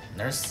School.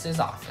 Nurse's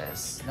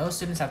office. No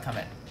students have come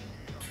in.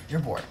 You're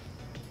bored.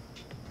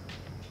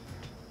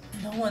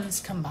 No one's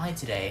come by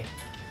today.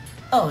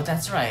 Oh,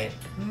 that's right.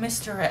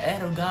 Mr.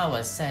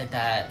 Edogawa said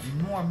that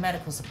more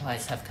medical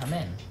supplies have come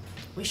in.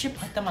 We should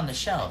put them on the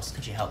shelves.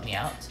 Could you help me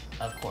out?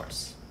 Of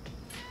course.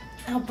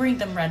 I'll bring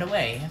them right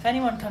away. If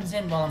anyone comes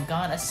in while I'm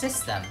gone,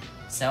 assist them.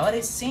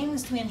 Saori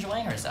seems to be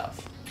enjoying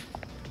herself.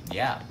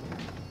 Yeah.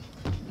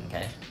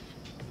 Okay.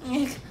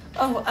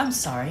 Oh, I'm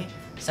sorry.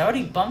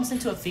 Saori bumps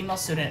into a female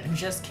student who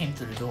just came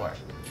through the door.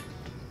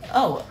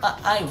 Oh,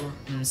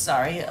 I'm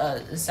sorry,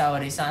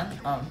 Saori-san.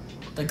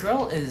 The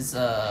girl is,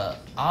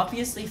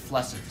 obviously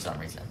flustered for some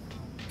reason.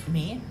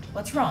 Me?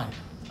 What's wrong?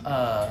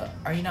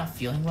 Are you not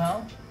feeling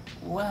well?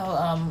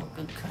 Well,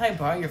 could I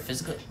borrow your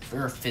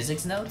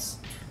physics notes?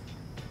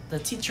 The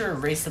teacher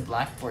erased the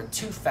blackboard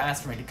too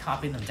fast for me to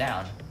copy them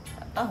down.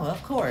 Oh,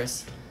 of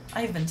course.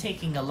 I've been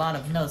taking a lot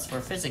of notes for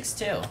physics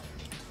too.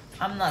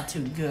 I'm not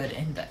too good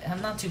in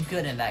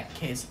that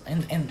case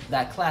in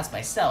that class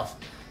myself,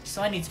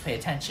 so I need to pay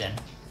attention.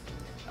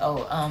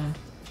 Oh,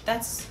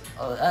 that's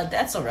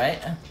all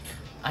right.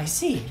 I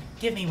see.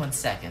 Give me 1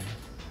 second.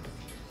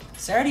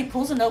 Sarah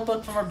pulls a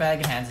notebook from her bag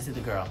and hands it to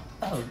the girl.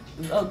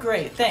 Oh,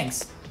 great,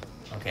 thanks.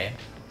 Okay.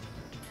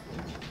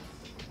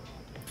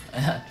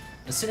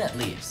 The student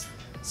leaves.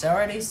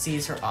 Sarah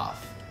sees her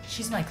off.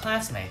 She's my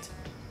classmate.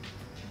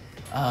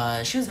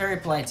 She was very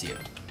polite to you.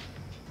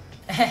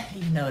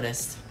 You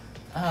noticed.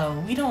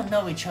 We don't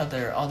know each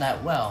other all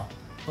that well,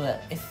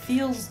 but it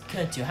feels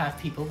good to have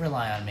people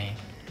rely on me.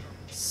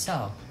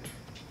 So.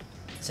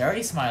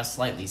 Sarah smiles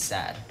slightly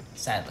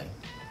sadly.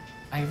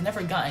 I've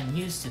never gotten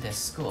used to this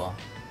school.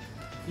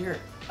 You're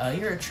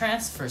a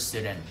transfer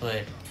student,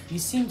 but you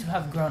seem to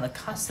have grown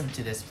accustomed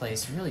to this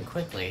place really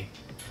quickly.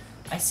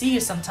 I see you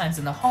sometimes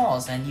in the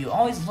halls, and you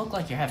always look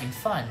like you're having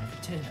fun,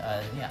 too.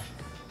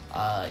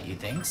 Yeah. You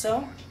think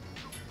so?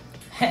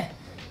 Heh,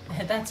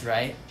 that's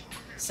right.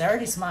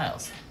 Sarah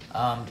smiles.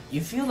 You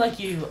feel like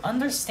you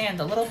understand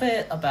a little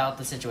bit about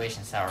the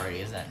situation Sarah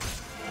is in.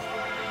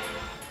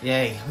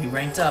 Yay, we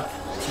ranked up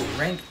to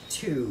rank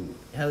 2.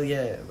 Hell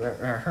yeah,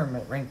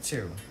 Hermit rank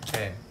 2.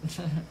 Okay.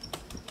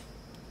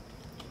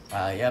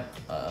 Yep,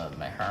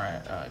 my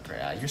Hermit,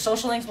 great. Your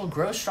social links will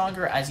grow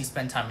stronger as you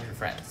spend time with your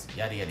friends.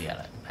 Yada yada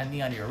yada.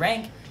 Depending on your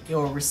rank, you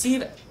will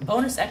receive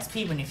bonus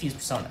XP when you fuse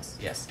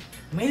personas. Yes.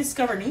 You may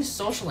discover new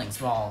social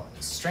links while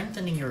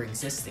strengthening your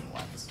existing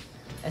ones.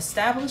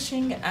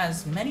 Establishing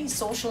as many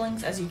social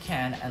links as you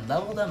can and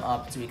level them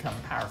up to become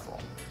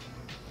powerful.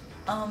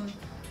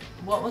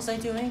 What was I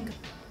doing?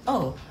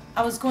 Oh,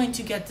 I was going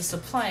to get the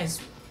supplies.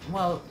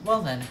 Well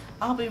then,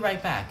 I'll be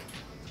right back.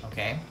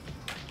 Okay.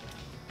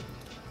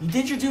 You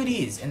did your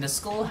duties in the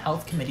school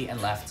health committee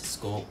and left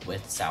school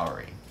with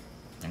Saori.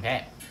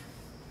 Okay.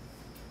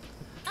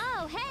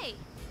 Oh, hey!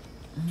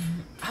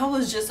 I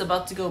was just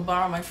about to go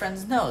borrow my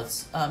friend's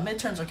notes.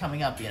 Midterms are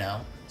coming up, you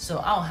know, so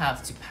I'll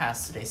have to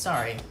pass today.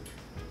 Sorry.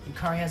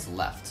 Yukari has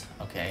left.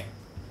 Okay.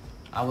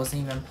 I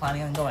wasn't even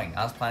planning on going.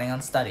 I was planning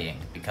on studying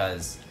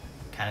because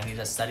I kind of need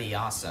to study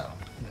also.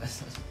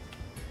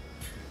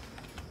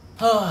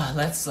 Oh,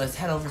 let's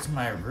head over to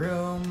my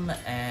room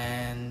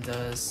and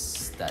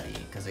study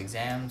because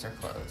exams are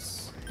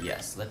close.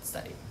 Yes, let's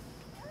study.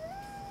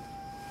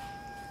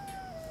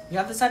 You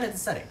have decided to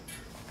study.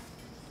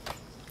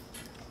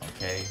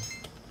 Okay,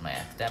 my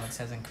academics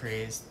has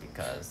increased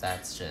because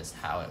that's just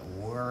how it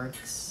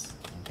works.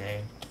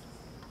 Okay.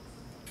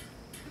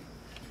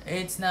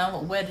 It's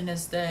now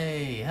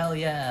Wednesday. Hell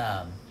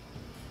yeah.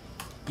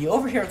 You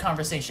overhear a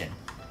conversation.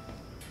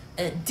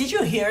 Did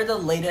you hear the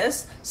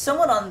latest?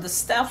 Someone on the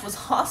staff was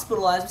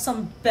hospitalized with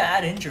some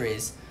bad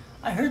injuries.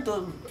 I heard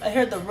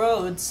the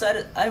road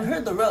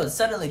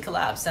suddenly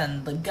collapsed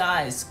and the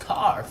guy's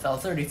car fell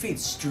 30 feet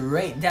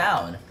straight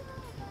down.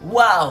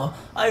 Wow,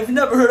 I've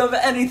never heard of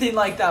anything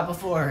like that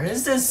before.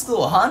 Is this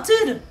school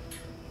haunted?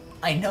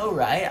 I know,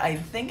 right? I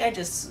think I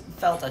just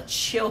felt a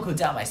chill go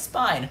down my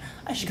spine.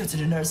 I should go to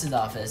the nurse's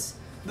office.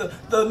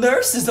 The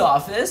nurse's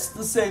office?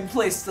 The same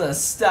place the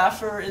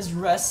staffer is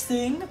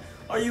resting?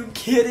 Are you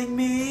kidding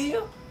me?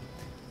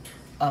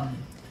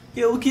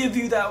 He'll give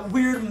you that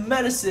weird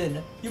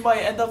medicine. You might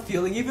end up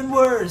feeling even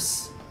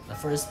worse. The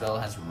first bell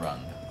has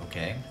rung,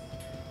 okay?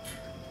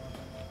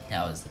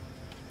 That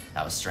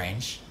was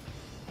strange.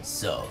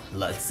 So,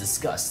 let's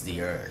discuss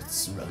the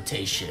Earth's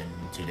rotation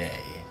today.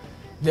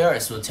 The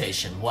Earth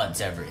rotates once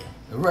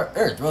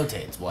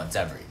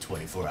every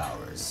 24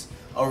 hours.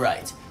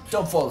 Alright,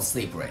 don't fall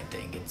asleep or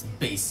anything, it's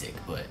basic,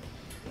 but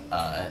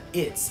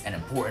it's an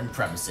important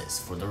premises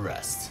for the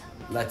rest.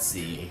 Let's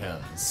see,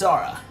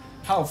 Sarah,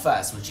 how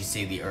fast would you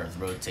say the Earth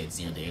rotates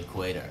near the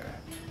equator?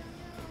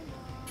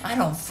 I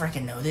don't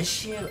freaking know this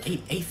shit.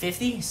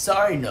 850?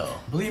 Sorry, no.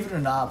 Believe it or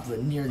not,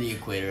 but near the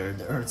equator,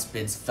 the Earth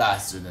spins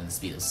faster than the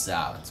speed of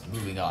sound.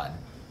 Moving on.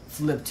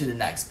 Flip to the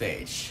next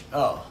page.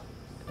 Oh,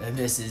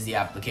 this is the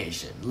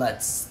application.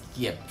 Let's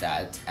skip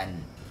that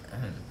and...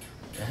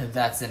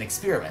 that's an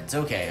experiment.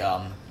 Okay,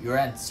 your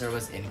answer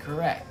was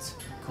incorrect.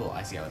 Cool,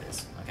 I see how it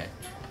is. Okay.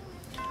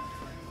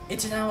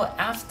 It's now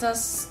after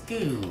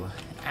school.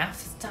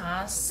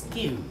 After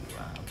school.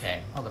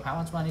 Okay, hold up. How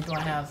much money do I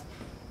have?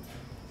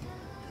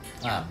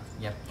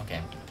 Yep, okay.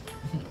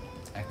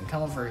 I can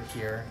come over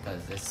here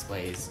because this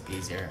way is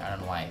easier. I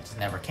don't know why it just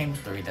never came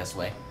through this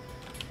way.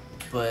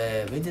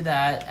 But we did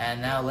that, and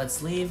now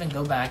let's leave and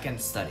go back and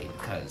study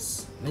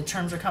because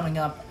midterms are coming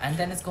up, and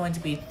then it's going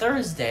to be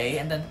Thursday,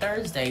 and then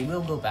Thursday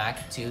we'll go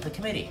back to the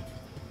committee.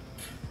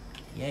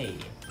 Yay.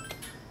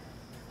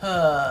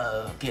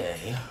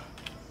 Okay.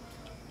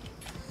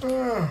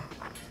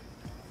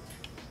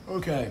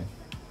 Okay.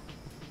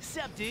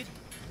 Sup, dude?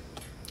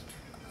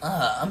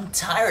 I'm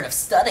tired of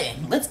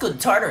studying. Let's go to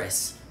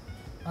Tartarus.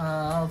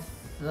 I'll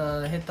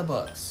hit the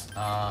books.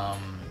 Oh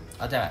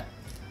damn it.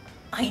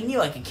 I knew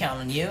I could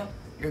count on you.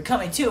 You're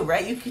coming too,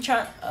 right? You can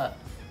try.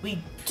 We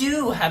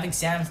do have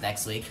exams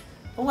next week,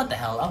 But what the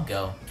hell, I'll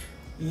go.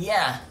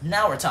 Yeah,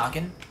 now we're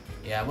talking.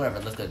 Yeah, whatever,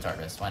 let's go to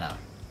Tartarus, why not?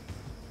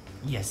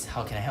 Yes,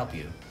 how can I help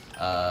you?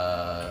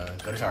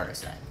 Go to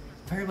Tartarus then.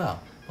 Very well,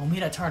 we'll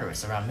meet at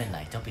Tartarus around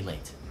midnight, don't be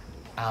late.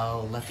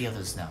 I'll let the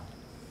others know.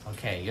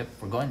 Okay, yep,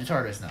 we're going to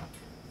Tartarus now.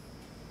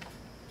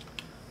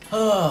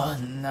 Oh,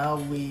 now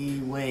we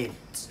wait.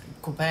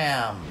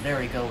 Quabam, there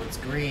we go, it's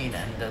green,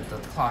 and the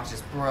clock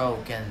just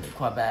broke, and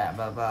quabam,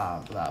 blah, blah,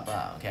 blah,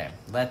 blah. Okay,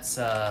 let's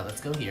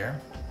go here.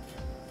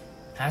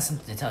 I have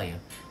something to tell you.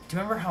 Do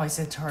you remember how I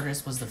said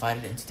Tartarus was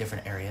divided into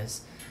different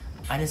areas?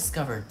 I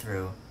discovered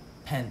through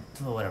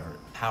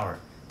power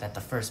that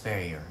the first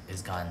barrier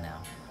is gone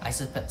now. I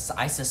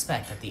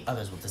suspect that the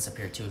others will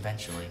disappear too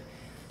eventually.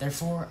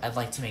 Therefore, I'd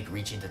like to make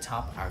reaching the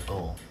top our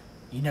goal.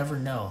 You never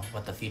know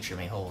what the future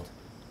may hold.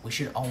 We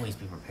should always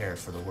be prepared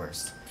for the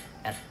worst.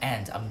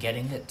 And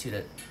getting to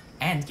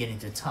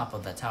the top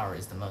of that tower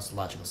is the most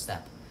logical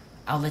step.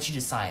 I'll let you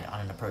decide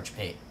on an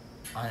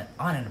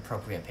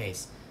appropriate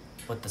pace,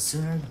 but the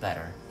sooner the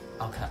better.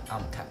 I'm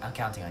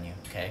counting on you,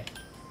 okay?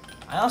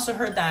 I also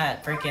heard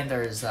that freaking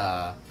there's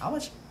how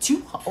much?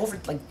 Over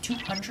like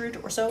 200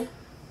 or so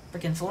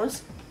freaking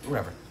floors?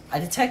 Whatever. I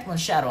detect one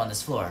shadow on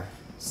this floor,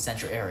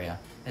 central area.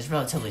 It's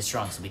relatively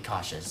strong, so be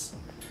cautious.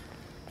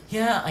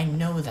 Yeah, I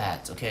know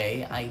that,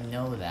 okay? I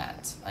know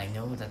that. I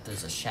know that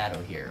there's a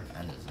shadow here,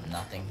 and there's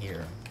nothing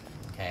here,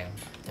 okay?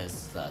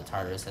 Because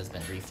Tartarus has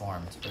been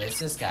reformed. But it's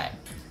this guy.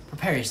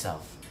 Prepare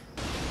yourself.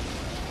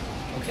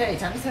 Okay,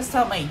 time to test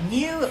out my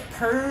new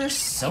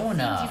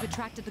persona. It seems you've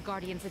attracted the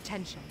Guardian's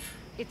attention.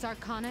 Its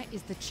arcana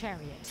is the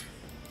Chariot.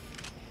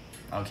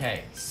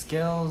 Okay,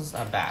 skills,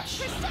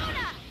 bash.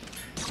 Persona!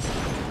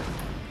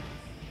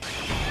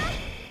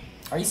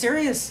 Are you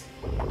serious?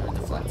 I'm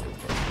deflected,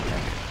 of course.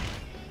 Okay.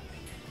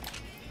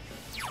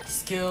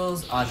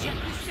 Skills, Agi.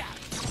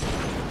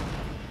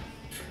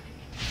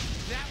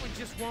 That one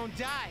just won't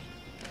die.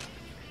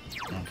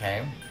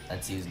 Okay,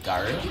 let's use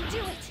Garu. You do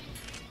it!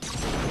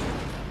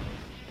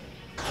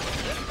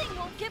 This thing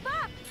won't give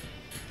up!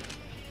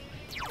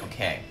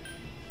 Okay.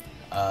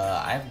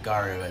 I have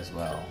Garu as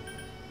well.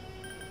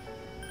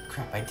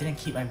 Crap, I didn't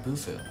keep my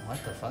Bufu.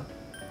 What the fuck?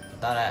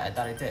 I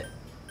thought I did.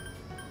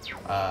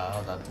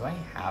 Hold up, do I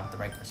have the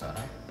right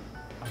persona?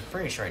 I'm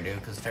pretty sure I do,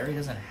 because Fairy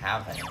doesn't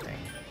have anything.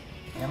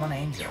 I'm an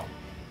angel.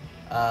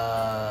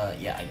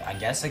 Yeah, I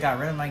guess I got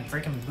rid of my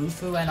freaking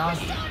Bufu and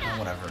Agi, or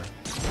whatever.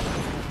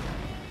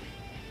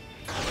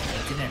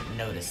 I didn't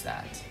notice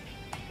that.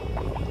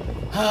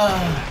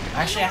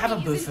 Actually, I have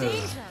a Bufu.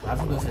 I have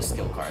a Bufu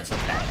skill card, so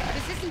that guy.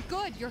 This isn't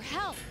good. Your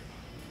health.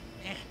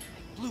 I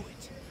blew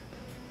it.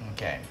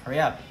 Okay, hurry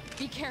up.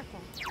 Be careful.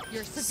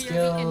 You're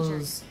severely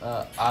injured. Skills,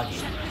 Agi.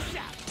 Check this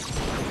out.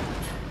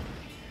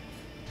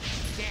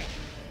 Damn,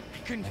 I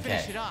couldn't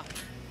finish it off.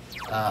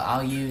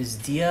 I'll use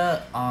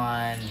Dia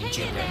on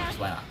Jinbei, because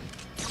why not?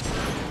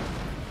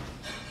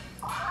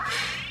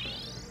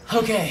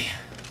 Okay.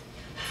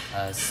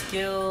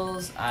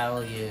 Skills, I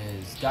will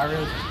use Garu,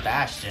 because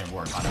Bash didn't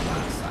work on it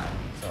last time,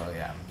 so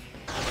yeah.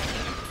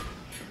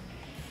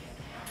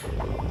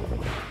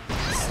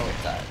 Assault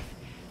dive.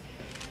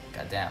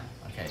 Goddamn.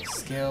 Okay,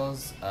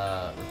 skills,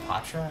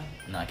 Rapatra?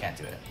 No, I can't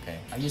do it. Okay,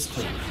 I'll use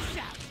Cleave.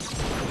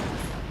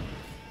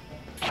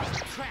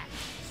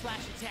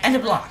 And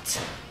it blocked!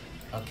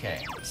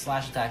 Okay,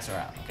 slash attacks are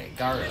out. Okay,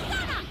 Garu.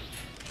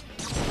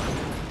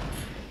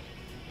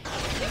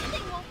 This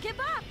thing won't give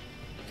up!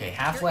 Okay,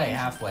 halfway.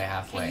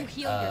 Can you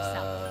heal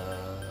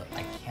yourself?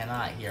 I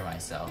cannot hear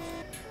myself.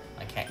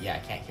 I can't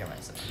hear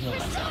myself. Heal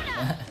myself.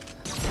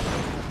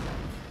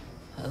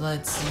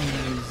 Let's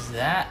use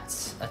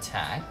that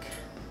attack.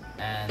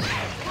 And,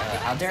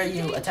 how dare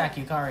you attack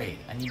Yukari?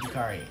 I need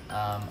Yukari.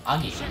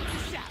 Agi.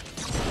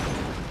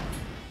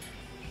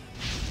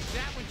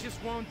 That one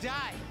just won't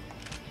die.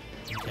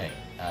 Okay,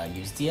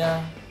 use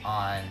Dia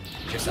on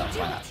yourself,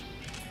 why not?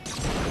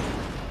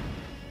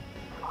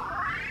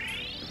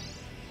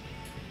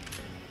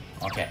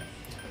 Okay.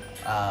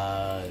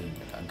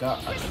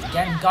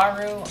 Again,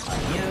 Garu on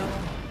you.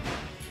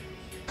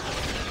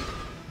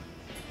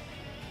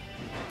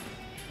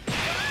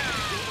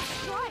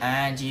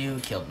 And you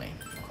killed me.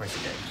 Of course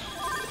you did.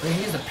 We're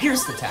gonna use the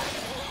pierced attack.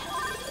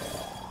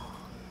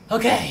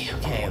 Okay.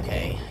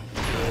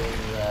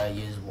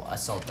 You use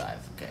assault dive.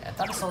 Okay, I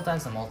thought assault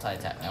dive's a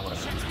multi-attack. I would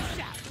have used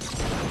that.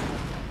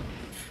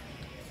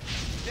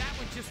 That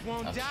one just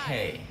won't die.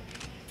 Okay.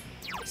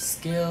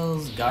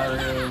 Skills,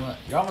 Garu.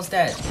 You're almost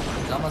dead.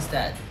 He's almost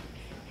dead.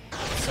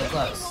 So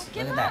close.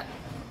 Look at that.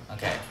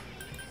 Okay.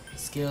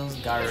 Skills,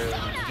 Garu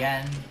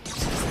again.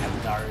 Just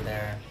have Garu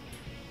there.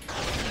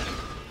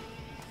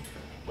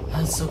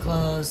 That's so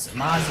close.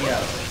 Mazio.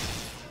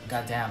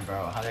 Goddamn,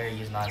 bro. How dare you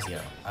use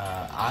Mazio?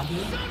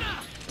 Agi?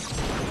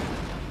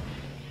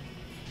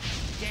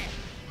 Damn.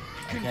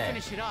 Couldn't Okay.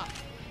 finish it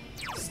off.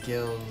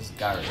 Skills,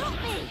 Garu.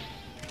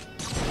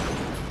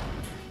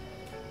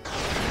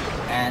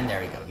 And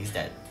there we go. He's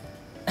dead.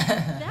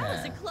 That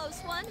was a close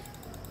one.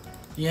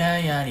 Yeah,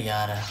 yada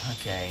yada.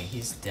 Okay,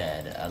 he's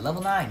dead.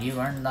 Level 9, you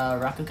earned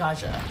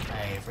Rakukaja.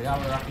 I forgot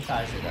what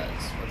Rakukaja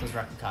does. What does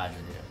Rakukaja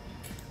do?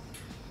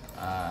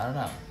 I don't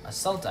know.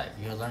 Assault type.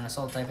 You learn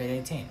Assault type at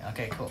 18.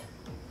 Okay, cool.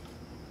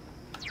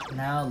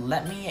 Now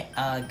let me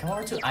come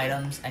over to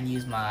items and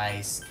use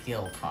my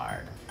skill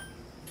card.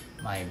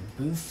 My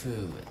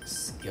Bufu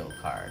skill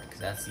card, because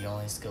that's the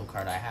only skill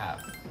card I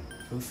have.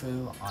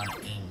 Bufu on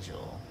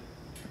Angel.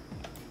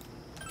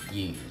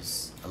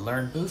 Use.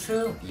 Learn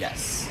Bufu?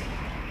 Yes.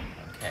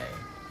 Okay.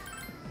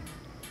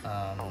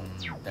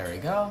 There we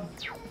go.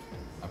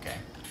 Okay.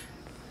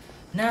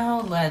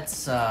 Now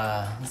let's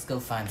go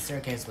find the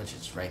staircase, which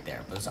is right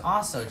there. But there's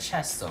also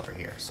chests over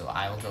here, so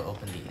I will go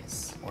open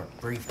these. Or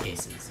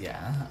briefcases,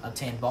 yeah.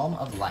 Obtain Balm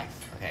of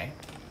Life, okay.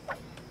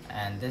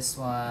 And this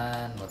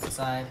one, what's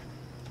inside?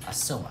 A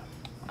Soma.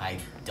 I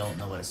don't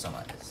know what a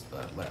Soma is,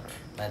 but whatever.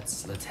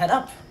 Let's head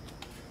up.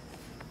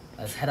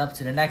 Let's head up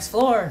to the next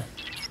floor.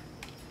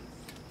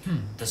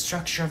 The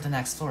structure of the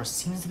next floor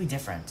seems to be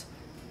different.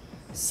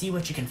 See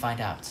what you can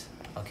find out.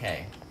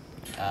 Okay.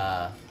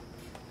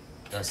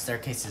 The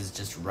staircase is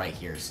just right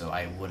here, so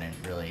I'm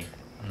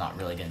not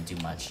really gonna do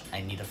much.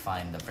 I need to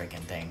find the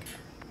freaking thing.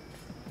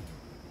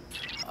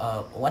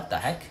 What the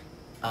heck?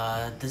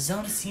 The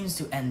zone seems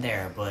to end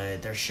there,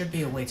 but there should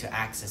be a way to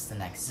access the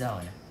next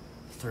zone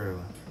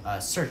through,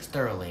 search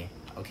thoroughly.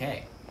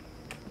 Okay.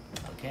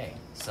 Okay,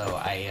 so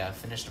I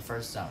finished the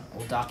first zone.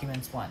 Old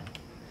Documents 1.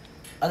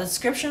 A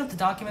description of the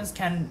documents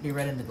can be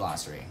read in the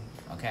glossary.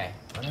 Okay,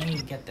 let me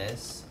get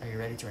this. Are you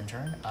ready to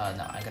return?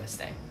 No, I gotta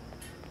stay.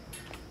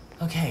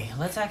 Okay,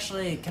 let's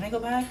actually, can I go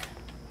back?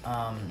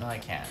 No I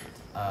can't.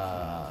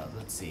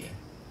 Let's see.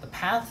 The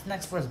path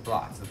next floor is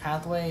blocked. The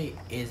pathway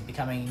is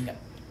becoming,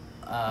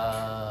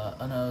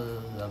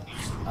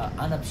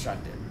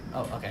 unobstructed.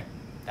 Oh, okay.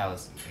 That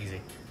was easy.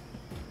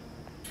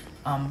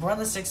 We're on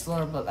the 6th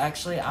floor, but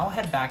actually, I'll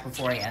head back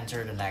before I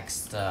enter the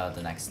next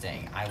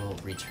thing. I will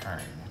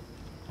return.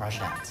 Roger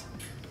that.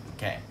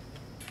 Okay.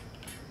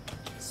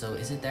 So,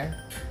 is it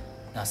there?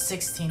 No,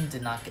 16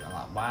 did not get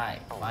unlocked. Why?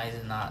 Why is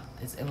it not?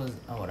 It was,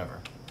 oh, whatever.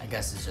 I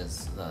guess it's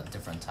just the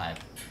different type.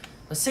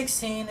 But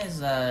 16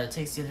 is,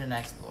 takes you to the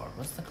next floor.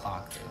 What's the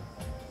clock do?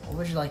 What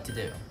would you like to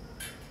do?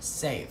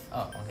 Save.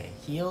 Oh, okay.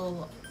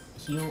 Heal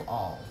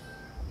all.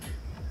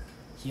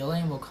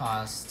 Healing will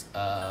cost,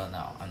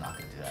 no, I'm not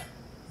gonna do that.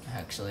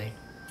 Actually.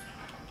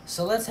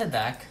 So let's head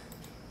back.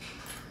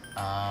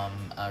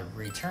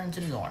 Return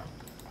to the dorm.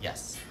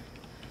 Yes.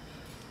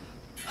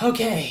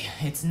 Okay,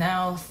 it's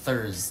now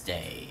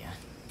Thursday.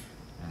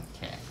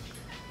 Okay.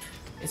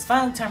 It's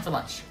finally time for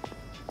lunch.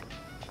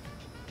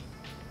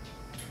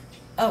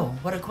 Oh,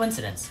 what a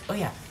coincidence. Oh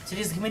yeah,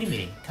 today's a committee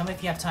meeting. Come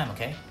if you have time,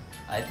 okay?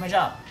 It's my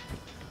job.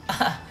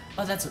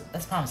 Oh, that's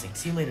promising.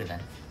 See you later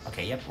then.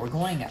 Okay, yep, we're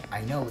going.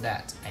 I know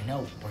that. I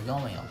know we're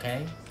going,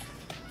 okay?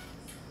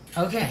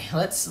 Okay,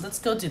 let's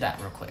go do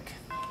that real quick.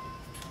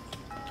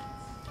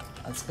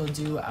 Let's go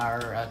do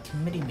our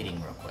committee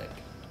meeting real quick.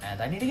 And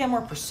I need to get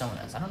more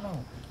personas. I don't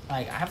know.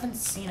 Like, I haven't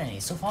seen any.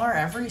 So far,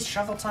 every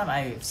shovel time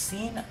I've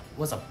seen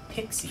was a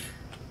pixie.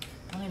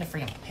 I don't need a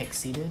freaking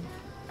pixie, dude.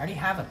 I already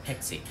have a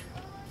pixie.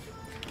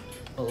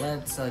 But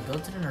let's go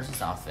to the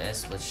nurse's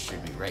office, which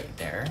should be right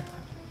there.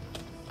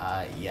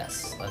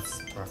 Yes,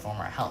 let's perform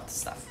our health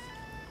stuff.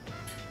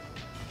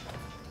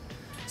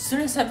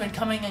 Students have been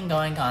coming and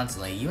going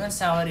constantly. You and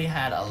Saori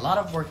had a lot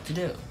of work to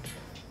do.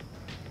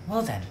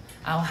 Well then,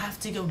 I'll have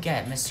to go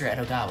get Mr.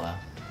 Edogawa.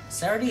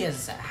 Saori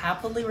is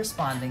happily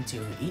responding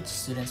to each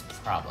student's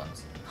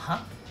problems.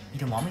 Huh? You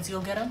don't want me to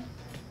go get him?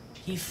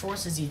 He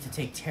forces you to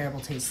take terrible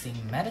tasting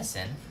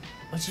medicine,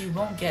 but you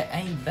won't get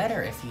any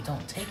better if you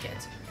don't take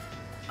it.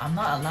 I'm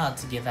not allowed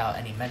to give out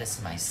any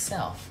medicine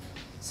myself.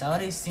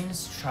 Saori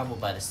seems troubled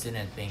by the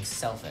student being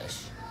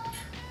selfish.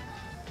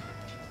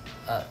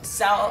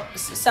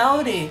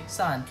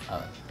 Saori-san,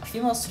 a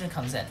female student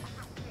comes in.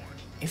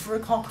 If I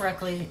recall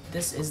correctly,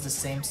 this is the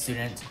same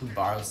student who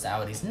borrowed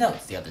Saori's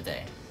notes the other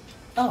day.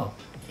 Oh,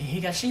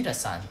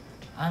 Higashida-san.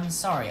 I'm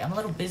sorry, I'm a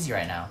little busy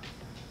right now.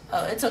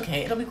 Oh, it's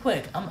okay, it'll be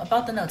quick.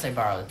 About the notes I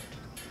borrowed.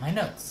 My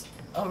notes.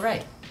 Oh,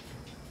 right.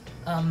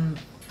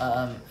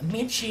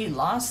 Michi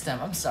lost them.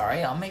 I'm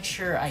sorry, I'll make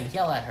sure I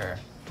yell at her.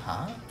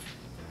 Huh?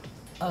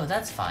 Oh,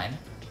 that's fine.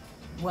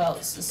 Well,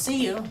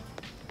 see you.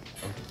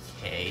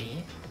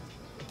 Okay.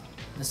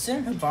 The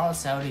student who borrowed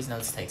Saori's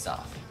notes takes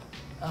off.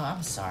 Oh,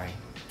 I'm sorry.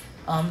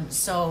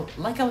 So,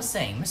 like I was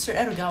saying, Mr.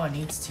 Edogawa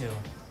needs to...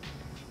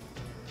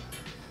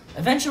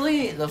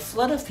 Eventually, the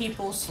flood of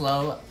people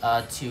slow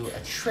to a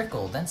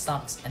trickle, then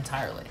stops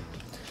entirely.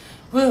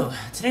 Whew,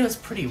 today was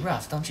pretty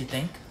rough, don't you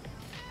think?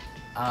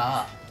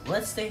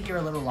 Let's stay here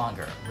a little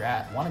longer.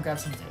 Wanna grab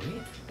something to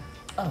eat?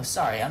 Oh,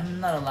 sorry, I'm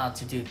not allowed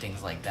to do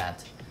things like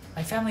that.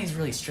 My family is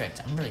really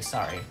strict, I'm really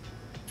sorry.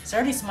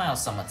 Saori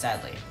smiles somewhat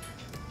sadly.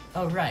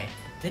 Oh, right.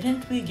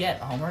 Didn't we get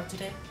homework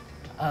today?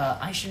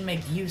 I should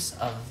make use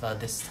of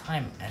this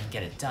time and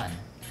get it done.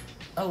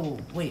 Oh,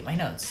 wait, my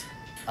notes.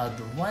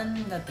 The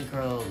one that the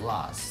girl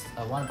lost.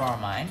 Wanna borrow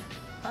mine?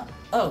 Huh?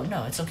 Oh,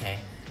 no, it's okay.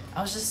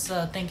 I was just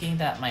thinking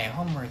that my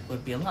homework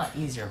would be a lot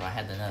easier if I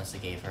had the notes I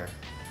gave her.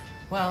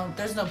 Well,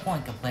 there's no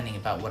point complaining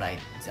about what I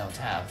don't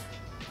have.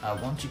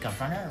 Won't you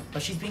confront her?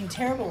 But she's being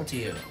terrible to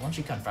you. Won't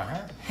you confront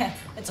her? Heh,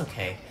 it's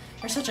okay.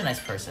 You're such a nice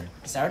person.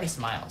 Saturday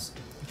smiles.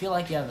 You feel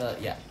like you have a...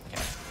 Yeah,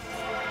 okay.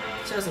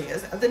 Seriously,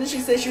 didn't she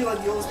say she was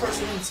like the oldest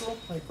person in school?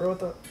 Like, bro, what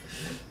the...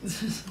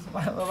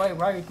 why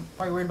are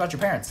you worried about your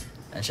parents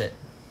and shit?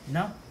 You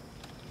know?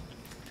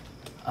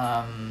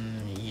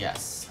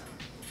 Yes.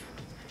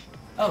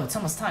 Oh, it's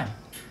almost time.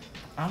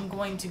 I'm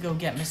going to go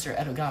get Mr.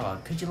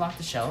 Edogawa. Could you lock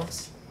the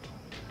shelves?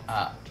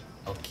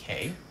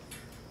 Okay.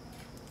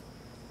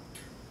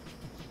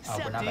 Oh,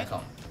 we're not back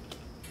home.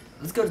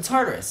 Let's go to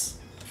Tartarus.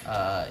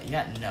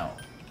 Yeah, no.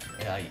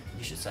 Yeah,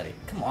 you should study.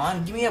 Come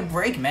on, give me a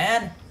break,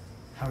 man.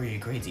 How are your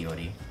grades,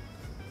 Iori?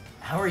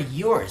 How are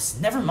yours?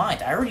 Never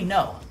mind, I already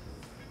know.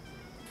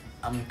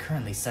 I'm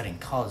currently studying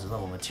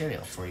college-level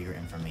material for your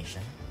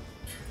information.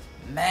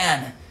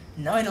 Man,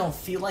 now I don't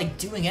feel like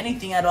doing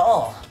anything at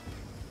all.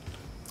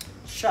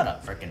 Shut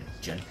up, frickin'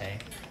 Junpei.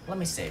 Let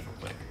me save real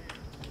quick.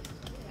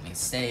 Let me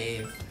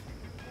save.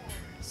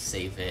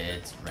 Save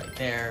it right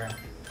there.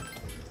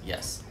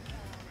 Yes.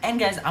 And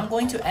guys, I'm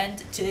going to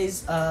end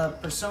today's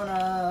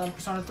Persona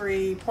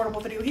 3 portable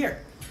video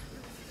here.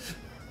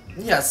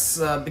 Yes,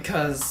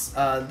 because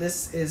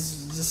this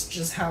is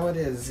just how it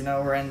is. You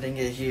know, we're ending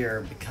it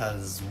here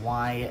because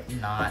why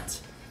not?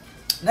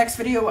 Next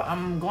video,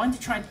 I'm going to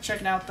try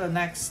checking out the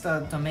next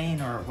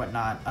domain or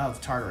whatnot of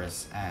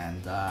Tartarus,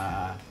 and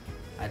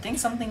I think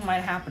something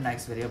might happen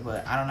next video,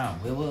 but I don't know.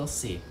 We will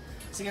see.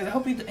 So guys, I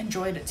hope you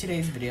enjoyed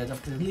today's video. Don't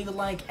forget to leave a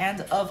like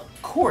and, of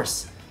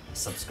course,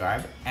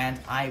 subscribe. And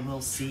I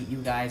will see you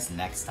guys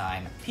next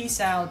time. Peace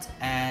out,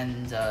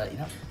 and, you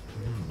know,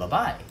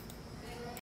 bye-bye.